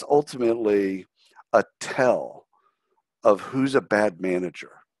think it's ultimately a tell of who's a bad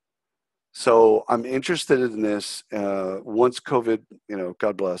manager. So I'm interested in this once COVID,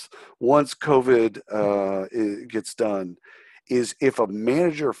 God bless, once COVID gets done, is if a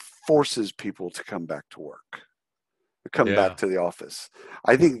manager forces people to come back to work, back to the office.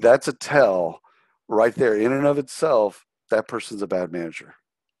 I think that's a tell right there in and of itself, that person's a bad manager.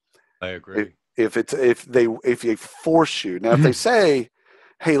 I agree. If they force you. Now, if they say,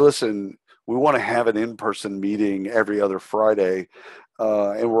 hey, listen, we want to have an in-person meeting every other Friday,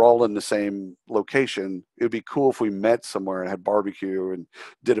 and we're all in the same location, it would be cool if we met somewhere and had barbecue and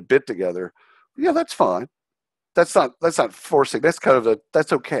did a bit together. Yeah, that's fine. That's not forcing. That's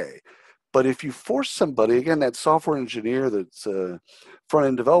that's okay. But if you force somebody, again, that software engineer, that's a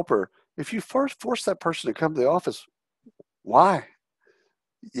front-end developer, if you force that person to come to the office, why?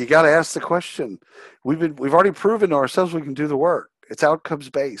 You got to ask the question. We've already proven to ourselves we can do the work. It's outcomes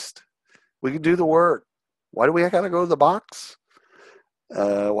based. We can do the work. Why do we got to go to the box?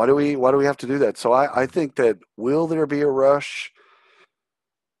 Why do we have to do that? So I think that, will there be a rush?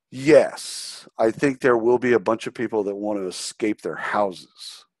 Yes, I think there will be a bunch of people that want to escape their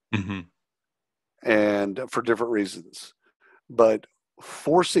houses, and for different reasons. But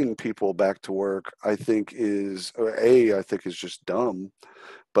forcing people back to work, I think is just dumb.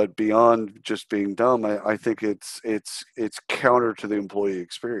 But beyond just being dumb, I think it's counter to the employee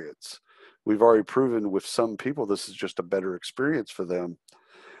experience. We've already proven with some people this is just a better experience for them,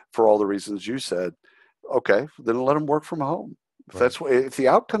 for all the reasons you said. Okay, then let them work from home. If the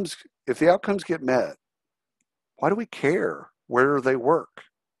outcomes get met, why do we care where they work?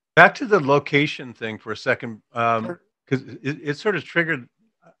 Back to the location thing for a second, because it sort of triggered.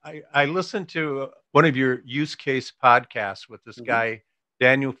 I listened to one of your use case podcasts with this guy,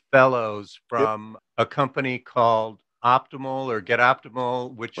 Daniel Fellows, from a company called Optimal or Get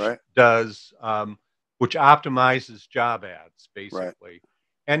Optimal, which does which optimizes job ads basically.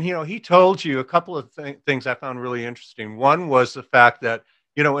 And he told you a couple of things I found really interesting. One was the fact that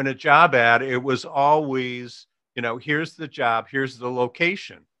in a job ad, it was always here's the job, here's the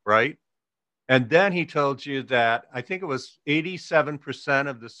location, right? And then he told you that I think it was 87%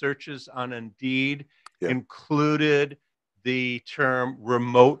 of the searches on Indeed included the term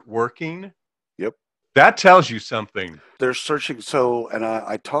remote working. Yep. That tells you something. They're searching. So, and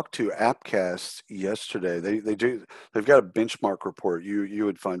I talked to Appcast yesterday. They've got a benchmark report you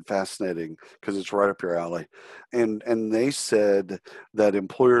would find fascinating because it's right up your alley. And they said that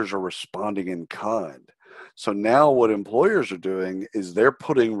employers are responding in kind. So now what employers are doing is they're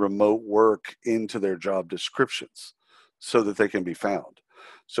putting remote work into their job descriptions so that they can be found.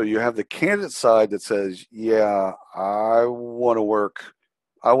 So you have the candidate side that says, yeah, I want to work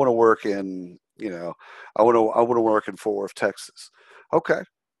in, I want to work in Fort Worth, Texas. Okay.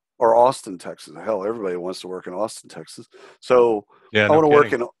 Or Austin, Texas. Hell, everybody wants to work in Austin, Texas. So I want to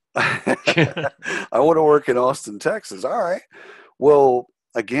work in Austin, Texas. All right. Well,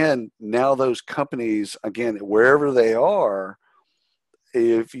 again, now those companies, again, wherever they are,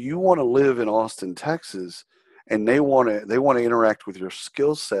 if you want to live in Austin, Texas, and they want to interact with your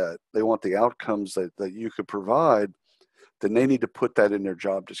skill set, they want the outcomes that you could provide, then they need to put that in their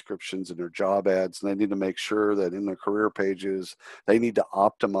job descriptions and their job ads, and they need to make sure that in their career pages, they need to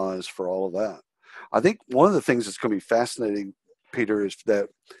optimize for all of that. I think one of the things that's going to be fascinating, Peter, is that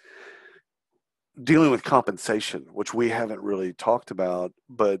dealing with compensation, which we haven't really talked about,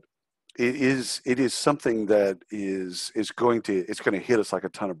 but it is something that is going to hit us like a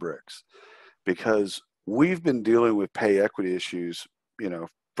ton of bricks, because we've been dealing with pay equity issues,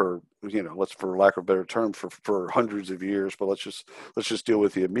 for lack of a better term, for hundreds of years. But let's just deal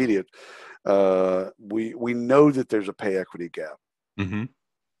with the immediate. We know that there's a pay equity gap. Mm-hmm.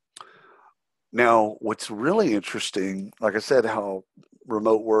 Now, what's really interesting, like I said, how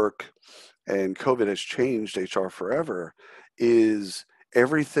remote work and COVID has changed HR forever, is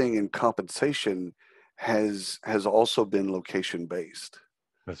everything in compensation has also been location based.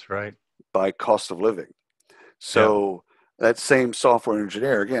 That's right. By cost of living. So that same software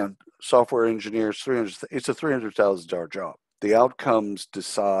engineer, again, software engineers, it's a $300,000 job. The outcomes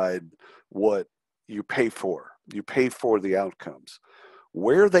decide what you pay for. You pay for the outcomes.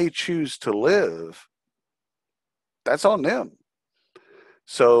 Where they choose to live, that's on them.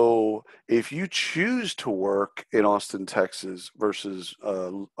 So if you choose to work in Austin, Texas versus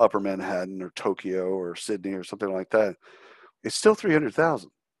Upper Manhattan or Tokyo or Sydney or something like that, it's still $300,000.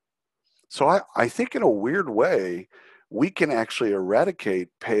 So I think in a weird way, we can actually eradicate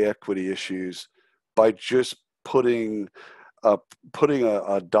pay equity issues by just putting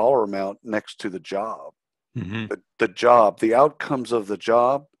a dollar amount next to the job. Mm-hmm. The job, the outcomes of the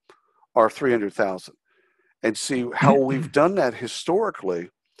job are $300,000. And see how we've done that historically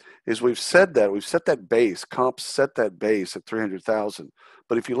is we've set that base, comps set that base at $300,000.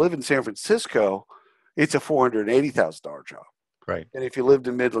 But if you live in San Francisco, it's a $480,000 job. Right. And if you lived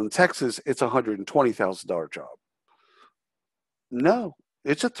in Midland, Texas, it's a $120,000 job. No,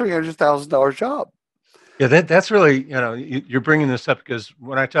 it's a $300,000 job. Yeah, that's really, you're bringing this up because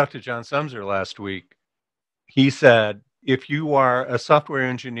when I talked to John Sumser last week, he said, if you are a software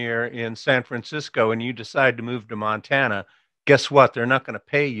engineer in San Francisco and you decide to move to Montana, guess what? They're not going to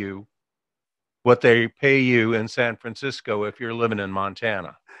pay you what they pay you in San Francisco if you're living in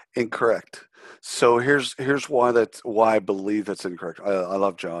Montana. Incorrect. So here's why I believe that's incorrect. I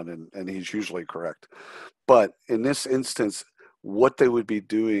love John, and he's usually correct. But in this instance, what they would be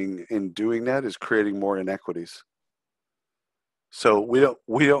doing in doing that is creating more inequities. So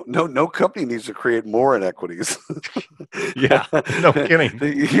no company needs to create more inequities. Yeah, no kidding.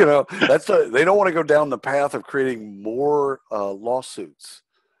 They don't want to go down the path of creating more lawsuits,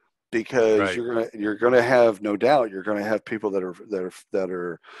 because Right. you're gonna have, no doubt, you're gonna have people that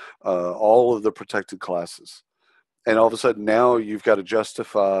are all of the protected classes, and all of a sudden now you've got to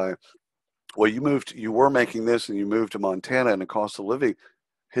justify, well, you were making this and you moved to Montana and the cost of living.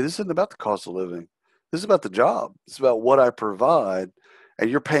 Hey, this isn't about the cost of living. This is about the job. It's about what I provide, and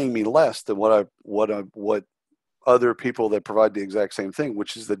you're paying me less than what other people that provide the exact same thing,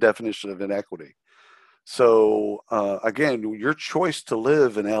 which is the definition of inequity. So again, your choice to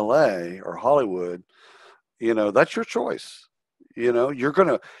live in LA or Hollywood, that's your choice. You're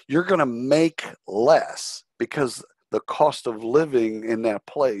gonna make less because the cost of living in that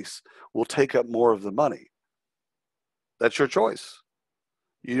place will take up more of the money. That's your choice.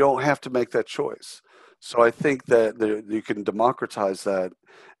 You don't have to make that choice. So I think that you can democratize that,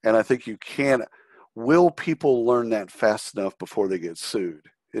 and I think you can. Will people learn that fast enough before they get sued?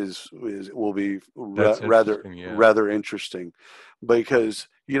 Will be rather interesting, because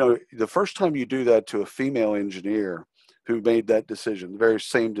the first time you do that to a female engineer who made that decision, the very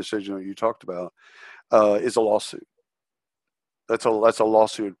same decision that you talked about, is a lawsuit. That's a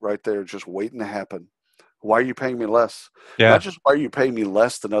lawsuit right there, just waiting to happen. Why are you paying me less? Yeah. Not just why are you paying me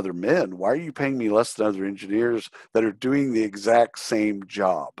less than other men. Why are you paying me less than other engineers that are doing the exact same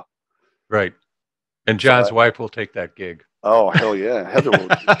job? Right. And John's wife will take that gig. Oh, hell yeah. Heather will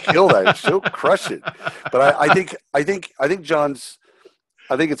kill that. She'll crush it. But I think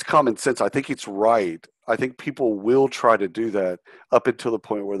it's common sense. I think it's right. I think people will try to do that up until the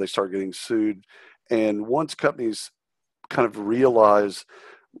point where they start getting sued. And once companies kind of realize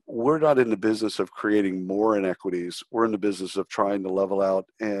we're not in the business of creating more inequities, we're in the business of trying to level out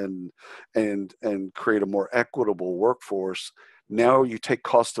and create a more equitable workforce. Now you take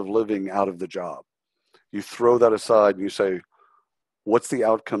cost of living out of the job. You throw that aside and you say, what's the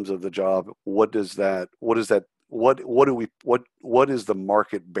outcomes of the job? What is the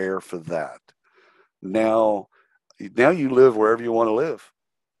market bear for that? Now you live wherever you want to live.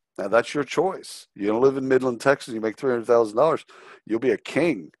 Now that's your choice. You don't live in Midland, Texas, you make $300,000, you'll be a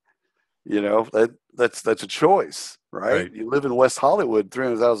king. That's a choice, right? You live in West Hollywood,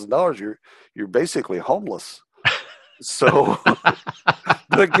 $300,000, you're basically homeless. So,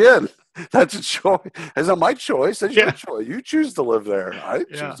 but again, that's a choice. It's not my choice. That's your Yeah. choice. You choose to live there. I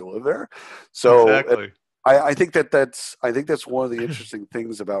didn't choose Yeah. to live there. So Exactly. I think that's one of the interesting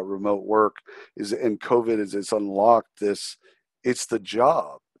things about remote work is, and COVID is it's unlocked this. It's the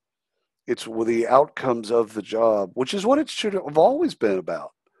job. It's the outcomes of the job, which is what it should have always been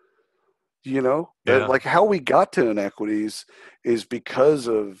about. That Yeah. like how we got to inequities is because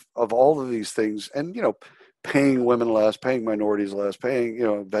of all of these things, and paying women less, paying minorities less,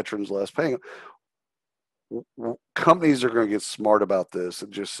 paying veterans less, paying. Companies are going to get smart about this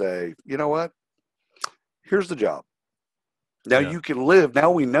and just say, you know what? Here's the job. Now Yeah. you can live. Now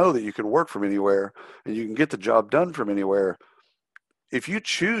we know that you can work from anywhere and you can get the job done from anywhere. If you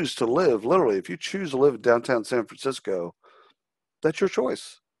choose to live, literally, if you choose to live in downtown San Francisco, that's your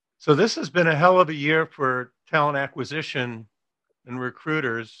choice. So this has been a hell of a year for talent acquisition and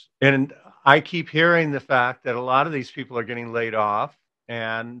recruiters. And I keep hearing the fact that a lot of these people are getting laid off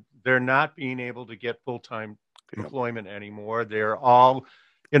and they're not being able to get full-time Yeah. employment anymore. They're all,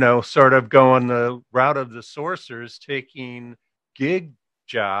 sort of going the route of the sourcers, taking gig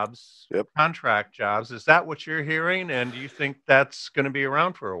jobs, Yep. contract jobs. Is that what you're hearing? And do you think that's going to be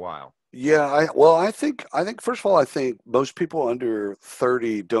around for a while? Yeah, I think first of all, I think most people under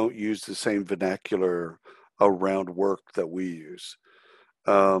 30 don't use the same vernacular around work that we use.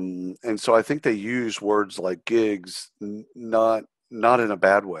 And so I think they use words like gigs, not in a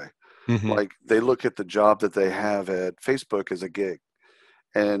bad way. Mm-hmm. Like they look at the job that they have at Facebook as a gig,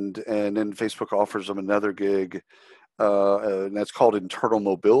 and then Facebook offers them another gig, and that's called internal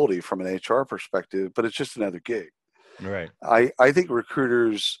mobility from an HR perspective, but it's just another gig. Right. I think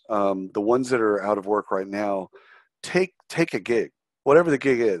recruiters, the ones that are out of work right now, take a gig, whatever the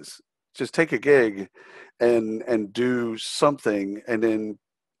gig is. Just take a gig, and do something, and then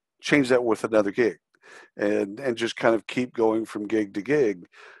change that with another gig, and just kind of keep going from gig to gig,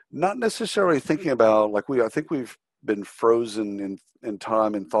 not necessarily thinking about like I think we've been frozen in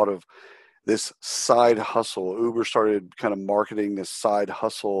time and thought of this side hustle. Uber started kind of marketing this side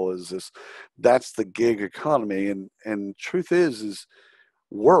hustle as this, that's the gig economy. And truth is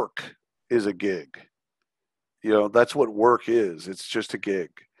work is a gig. That's what work is. It's just a gig.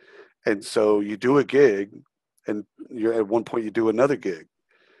 And so you do a gig and you at one point you do another gig.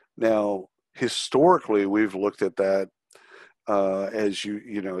 Now, historically, we've looked at that as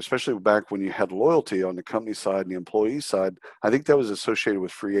especially back when you had loyalty on the company side and the employee side. I think that was associated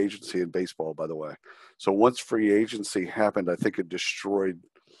with free agency in baseball, by the way. So once free agency happened, I think it destroyed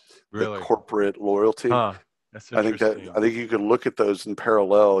the Really? corporate loyalty. Huh. That's I think that interesting. I think you can look at those in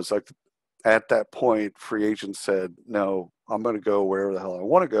parallel. It's like at that point, free agents said, "No, I'm going to go wherever the hell I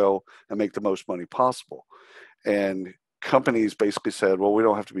want to go and make the most money possible." And companies basically said, well, we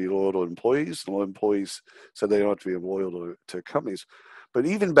don't have to be loyal to employees. And employees said they don't have to be loyal to companies. But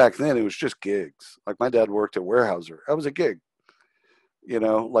even back then, it was just gigs. Like my dad worked at Weyerhaeuser. That was a gig.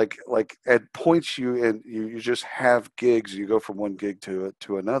 Like at points you just have gigs. You go from one gig to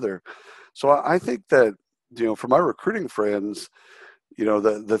another. So I think that for my recruiting friends,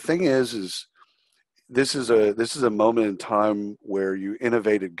 the thing is this is a moment in time where you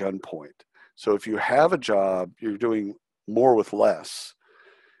innovate at gunpoint. So if you have a job, you're doing more with less,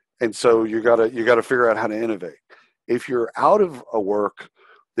 and so you gotta figure out how to innovate. If you're out of a work,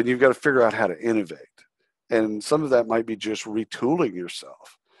 then you've got to figure out how to innovate, and some of that might be just retooling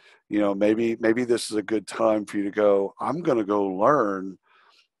yourself. Maybe this is a good time for you to go. I'm going to go learn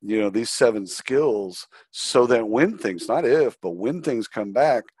these 7 skills so that when things, not if, but when things come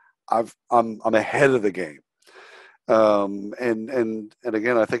back, I'm ahead of the game. And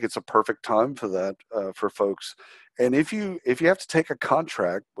again, I think it's a perfect time for that for folks. And if you have to take a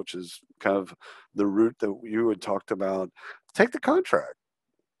contract, which is kind of the route that you had talked about, take the contract.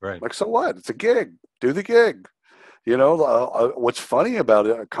 Right. Like, so what? It's a gig. Do the gig. What's funny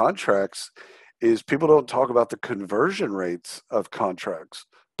about contracts is people don't talk about the conversion rates of contracts,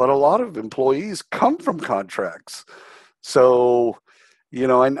 but a lot of employees come from contracts. So,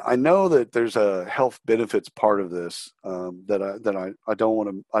 I know that there's a health benefits part of this that I don't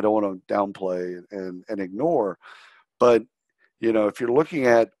want to downplay and ignore. But if you're looking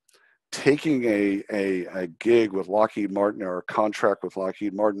at taking a gig with Lockheed Martin or a contract with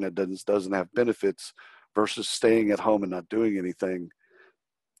Lockheed Martin that doesn't have benefits versus staying at home and not doing anything,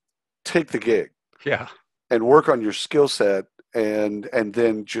 take the gig Yeah. and work on your skill set, and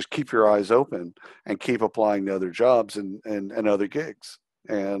then just keep your eyes open and keep applying to other jobs and other gigs.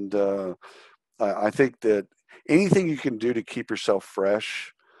 And I think that anything you can do to keep yourself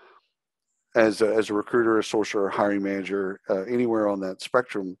fresh as a recruiter, a sourcer, a hiring manager, anywhere on that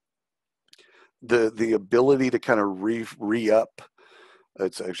spectrum, the ability to kind of re-up.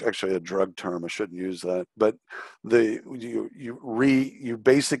 It's actually a drug term. I shouldn't use that. But you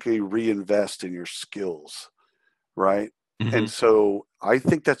basically reinvest in your skills, right? And Hmm. so I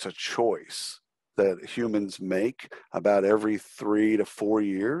think that's a choice that humans make about every 3 to 4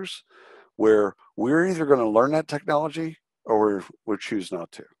 years, where we're either going to learn that technology or we choose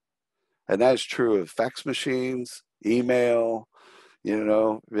not to. And that is true of fax machines, email,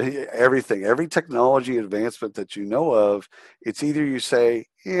 everything, every technology advancement that you know of. It's either you say,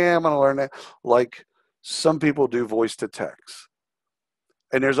 yeah, I'm going to learn that. Like some people do voice to text.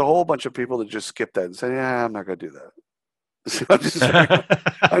 And there's a whole bunch of people that just skip that and say, yeah, I'm not going to do that. So I'm just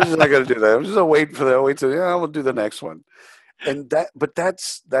not going to do that. I'm just waiting for that. Wait till, yeah, we'll do the next one. But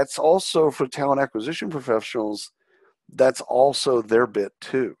that's also for talent acquisition professionals. That's also their bit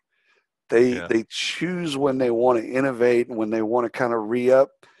too. They Yeah. they choose when they want to innovate and when they want to kind of re-up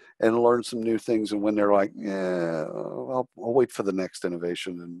and learn some new things, and when they're like, yeah, I'll wait for the next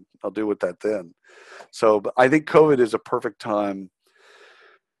innovation and I'll deal with that then. So but I think COVID is a perfect time.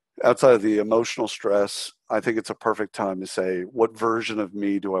 Outside of the emotional stress, I think it's a perfect time to say, what version of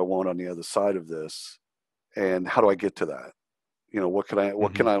me do I want on the other side of this, and how do I get to that? What can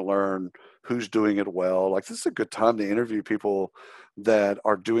Hmm. I learn? Who's doing it well? Like this is a good time to interview people that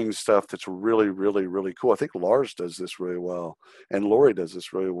are doing stuff that's really, really, really cool. I think Lars does this really well, and Lori does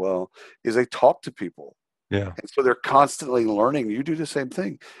this really well. Is they talk to people, Yeah. and so they're constantly learning. You do the same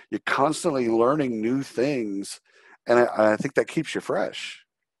thing. You're constantly learning new things, and I think that keeps you fresh.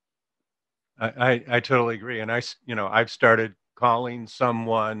 I totally agree. And I've started calling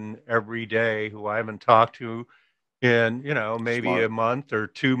someone every day who I haven't talked to in, maybe a Smart. month or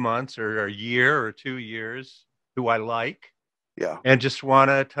 2 months or a year or 2 years, who I like Yeah. and just want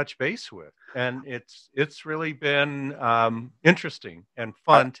to touch base with. And it's really been interesting and I,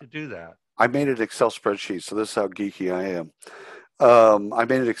 fun to do that. I made an Excel spreadsheet, so this is how geeky I am. I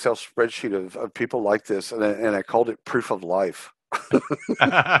made an Excel spreadsheet of people like this, and I called it proof of life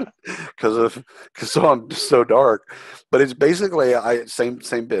because so I'm so dark. But it's basically I same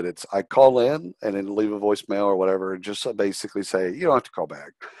bit. It's I call in and then leave a voicemail or whatever, and just basically say you don't have to call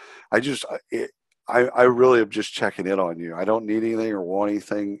back. I just I really am just checking in on you. I don't need anything or want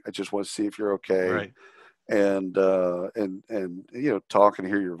anything. I just want to see if you're okay, Right. and talk and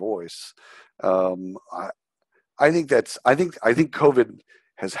hear your voice. I think I think COVID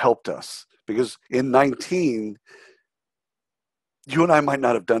has helped us because in 19 you and I might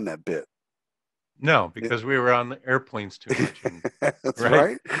not have done that bit. No, because we were on the airplanes too much and That's right.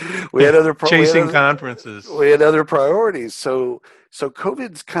 right. We had other Chasing conferences. we had other priorities. So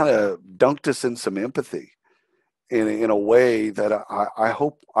COVID's kind of dunked us in some empathy in a way that I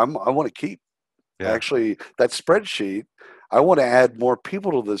hope I want to keep. Yeah. Actually, that spreadsheet, I want to add more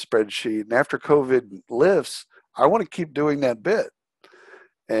people to the spreadsheet, and after COVID lifts, I want to keep doing that bit.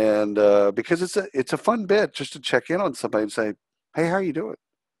 And because it's a fun bit just to check in on somebody and say, "Hey, how you doing?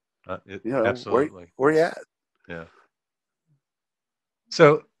 Absolutely. Where you at?" Yeah.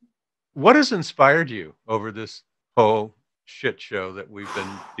 So what has inspired you over this whole shit show that we've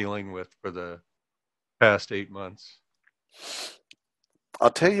been dealing with for the past 8 months? I'll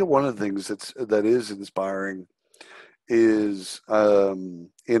tell you one of the things that is inspiring is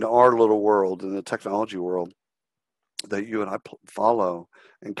in our little world, in the technology world that you and I follow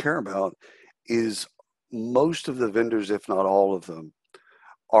and care about, is most of the vendors, if not all of them,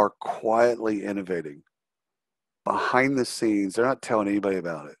 are quietly innovating behind the scenes. They're not telling anybody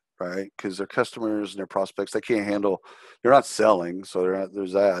about it, right? Because their customers and their prospects, they can't handle. They're not selling, so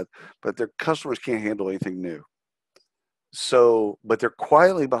there's that. But their customers can't handle anything new. So, but they're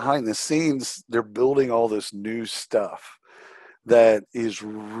quietly behind the scenes. They're building all this new stuff that is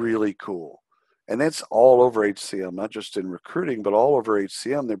really cool. And that's all over HCM, not just in recruiting, but all over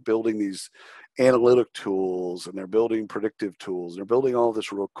HCM. They're building these analytic tools and they're building predictive tools. They're building all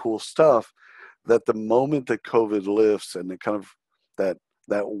this real cool stuff that the moment that COVID lifts and the kind of that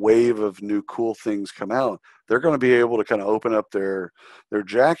that wave of new cool things come out, they're going to be able to kind of open up their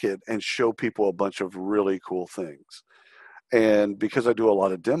jacket and show people a bunch of really cool things. And because I do a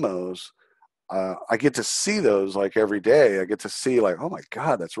lot of demos, I get to see those like every day. I get to see like, oh my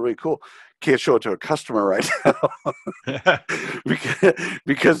God, that's really cool. Can't show it to a customer right now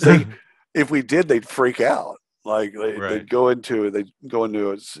because they, if we did, they'd freak out. Like Right. they'd go into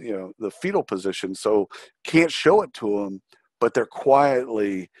the fetal position. So can't show it to them, but they're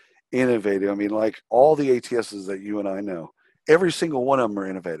quietly innovating. I mean, like all the ATSs that you and I know, every single one of them are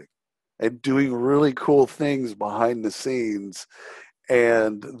innovating and doing really cool things behind the scenes.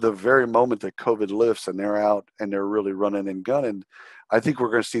 And the very moment that COVID lifts and they're out and they're really running and gunning, I think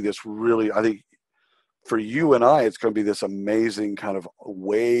we're going to see this really. I think for you and I, it's going to be this amazing kind of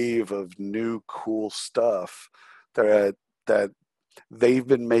wave of new cool stuff that they've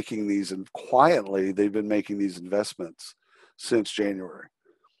been making these, and quietly they've been making these investments since January,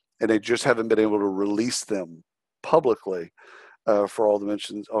 and they just haven't been able to release them publicly for all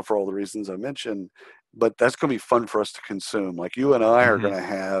the reasons I mentioned. But that's going to be fun for us to consume. Like you and I are going to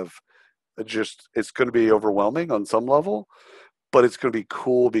have it's going to be overwhelming on some level, but it's going to be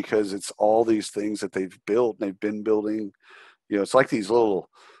cool because it's all these things that they've built and they've been building. It's like these little,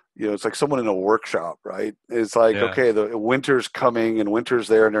 it's like someone in a workshop, right? It's like, okay, the winter's coming and winter's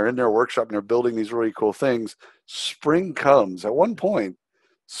there, and they're in their workshop and they're building these really cool things. Spring comes. At one point,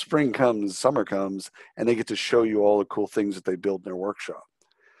 spring comes, summer comes, and they get to show you all the cool things that they build in their workshop.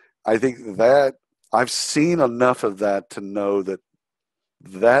 I think that I've seen enough of that to know that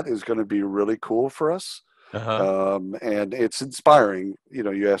is going to be really cool for us. And it's inspiring.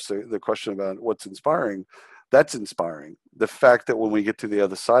 You asked the question about what's inspiring. That's inspiring. The fact that when we get to the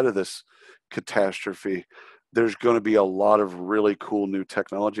other side of this catastrophe, there's going to be a lot of really cool new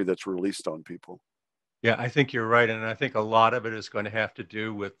technology that's released on people. Yeah, I think you're right. And I think a lot of it is going to have to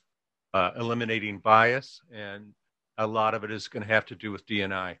do with eliminating bias, and a lot of it is going to have to do with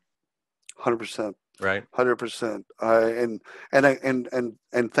D&I. 100%. Right. 100%.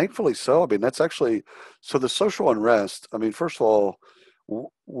 And thankfully so. I mean, that's actually, so the social unrest, I mean, first of all,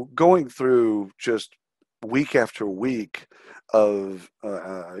 going through just week after week of,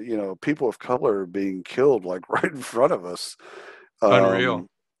 people of color being killed, like right in front of us. Unreal.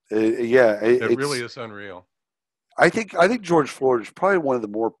 It really is unreal. I think George Floyd is probably one of the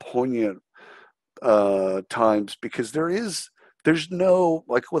more poignant times, because there's no,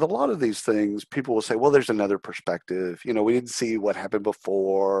 like with a lot of these things, people will say, well, there's another perspective. We didn't see what happened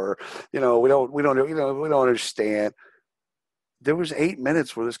before. We don't understand. There was 8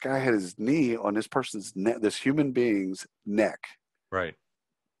 minutes where this guy had his knee on this person's neck, this human being's neck. Right.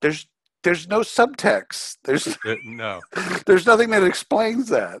 There's no subtext. No. There's nothing that explains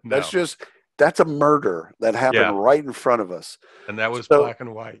that. No. That's a murder that happened right in front of us. And that was black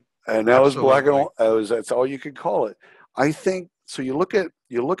and white. And that was black and white. That's all you could call it. I think so. You look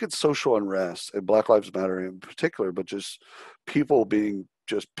at social unrest and Black Lives Matter in particular, but just people being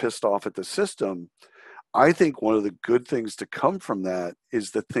just pissed off at the system. I think one of the good things to come from that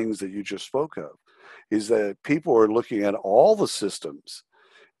is the things that you just spoke of, is that people are looking at all the systems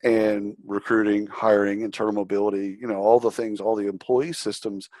and recruiting, hiring, internal mobility, all the things, all the employee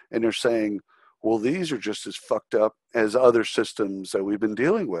systems, and they're saying, well, these are just as fucked up as other systems that we've been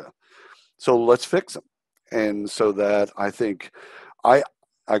dealing with. So let's fix them. And so that I think,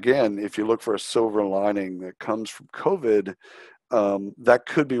 again, if you look for a silver lining that comes from COVID, that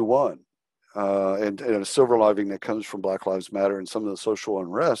could be one. And a silver lining that comes from Black Lives Matter and some of the social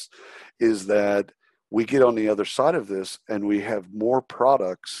unrest is that we get on the other side of this and we have more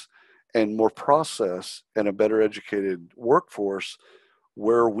products and more process and a better educated workforce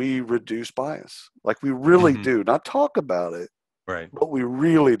where we reduce bias. Like we really do, not talk about it, right? But we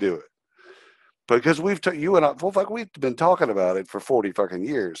really do it. Because you and I, we've been talking about it for 40 fucking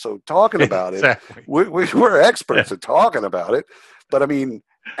years. So talking about exactly. it, we're experts at talking about it. But I mean,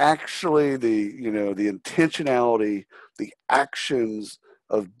 actually the intentionality, the actions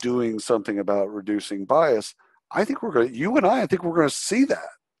of doing something about reducing bias, I think we're going to see that.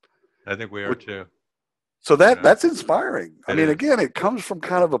 I think we are too. So that's inspiring. I mean, again, it comes from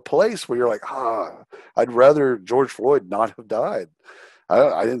kind of a place where you're like, I'd rather George Floyd not have died.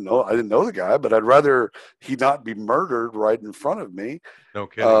 I didn't know the guy, but I'd rather he not be murdered right in front of me. No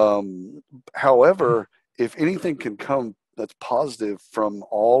kidding. However, if anything can come that's positive from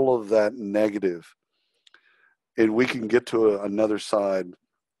all of that negative, and we can get to another side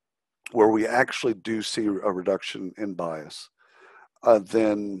where we actually do see a reduction in bias,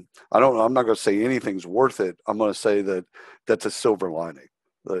 then I'm not going to say anything's worth it. I'm going to say that that's a silver lining,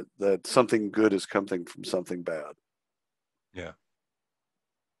 that something good is coming from something bad. Yeah.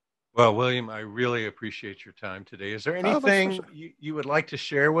 Well, William, I really appreciate your time today. Is there anything you would like to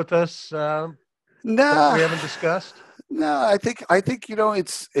share with us that we haven't discussed? No, I think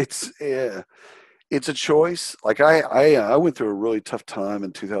it's a choice. Like I went through a really tough time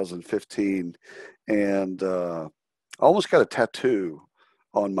in 2015, and I almost got a tattoo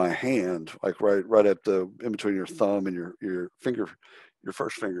on my hand, like right at in between your thumb and your finger, your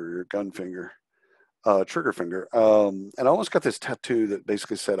first finger, your gun finger. Trigger finger, and I almost got this tattoo that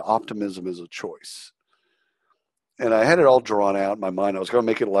basically said optimism is a choice. And I had it all drawn out in my mind. I was going to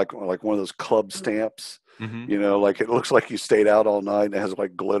make it like one of those club stamps, like it looks like you stayed out all night and it has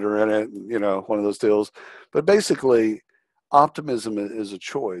like glitter in it, and, one of those deals. But basically, optimism is a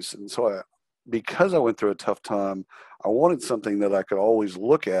choice. And so because I went through a tough time, I wanted something that I could always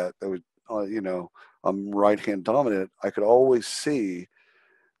look at that would, I'm right-hand dominant. I could always see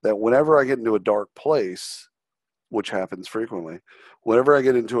that whenever I get into a dark place, which happens frequently, whenever I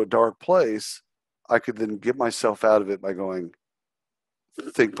get into a dark place, I could then get myself out of it by going,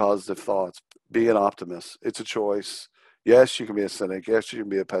 think positive thoughts, be an optimist. It's a choice. Yes, you can be a cynic. Yes, you can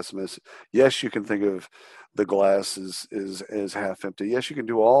be a pessimist. Yes, you can think of the glass is half empty. Yes, you can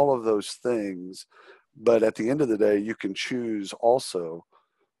do all of those things. But at the end of the day, you can choose also,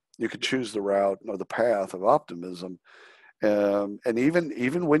 you can choose the route or the path of optimism. And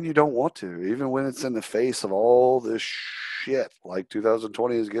even when you don't want to, even when it's in the face of all this shit like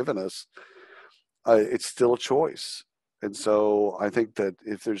 2020 has given us, it's still a choice. And so I think that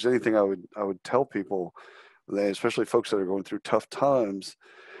if there's anything I would tell people, especially folks that are going through tough times,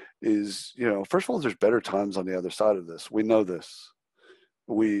 is, first of all, there's better times on the other side of this. We know this.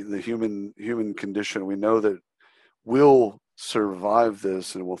 The human condition, we know that we'll survive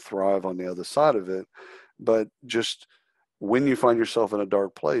this and we'll thrive on the other side of it. But just when you find yourself in a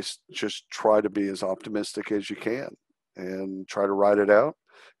dark place, just try to be as optimistic as you can and try to ride it out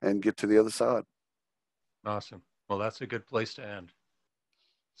and get to the other side. Awesome. Well, that's a good place to end.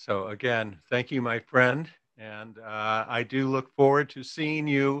 So again, thank you, my friend. And I do look forward to seeing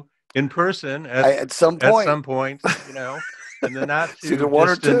you in person At some point. At some point, in the not too either one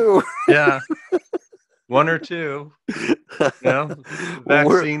distant, or two. Yeah. One or two. The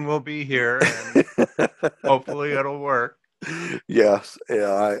vaccine will be here, and hopefully it'll work. Yes.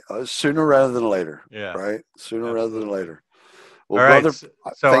 Yeah. Sooner rather than later. Yeah. Right. Sooner Absolutely. rather than later. Well, all brother,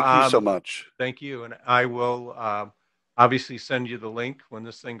 right. So, thank you so much. Thank you. And I will obviously send you the link when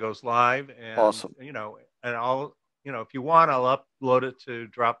this thing goes live. And, awesome. And I'll, if you want, I'll upload it to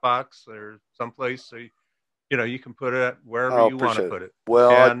Dropbox or someplace. So, you can put it wherever you want to put it.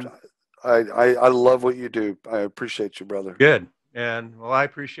 Well, and I love what you do. I appreciate you, brother. Good. And well, I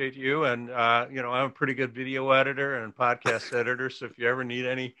appreciate you. And, I'm a pretty good video editor and podcast editor. So if you ever need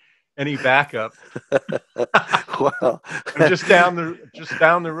any backup, well, I'm just down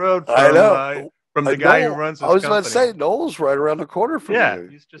the road from, I know. From the guy who runs his company. I was about to say, Noel's right around the corner from you. Yeah,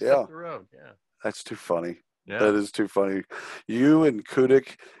 he's just up the road. Yeah. That's too funny. Yeah. That is too funny. You and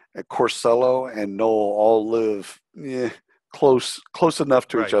Kudik and Corsello and Noel all live close enough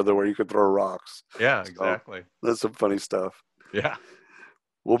to each other where you could throw rocks. Yeah, exactly. So, that's some funny stuff. Yeah.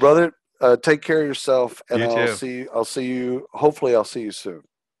 Well, brother, take care of yourself, and I'll see you. Hopefully, I'll see you soon.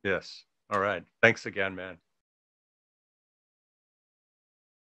 Yes. All right. Thanks again, man.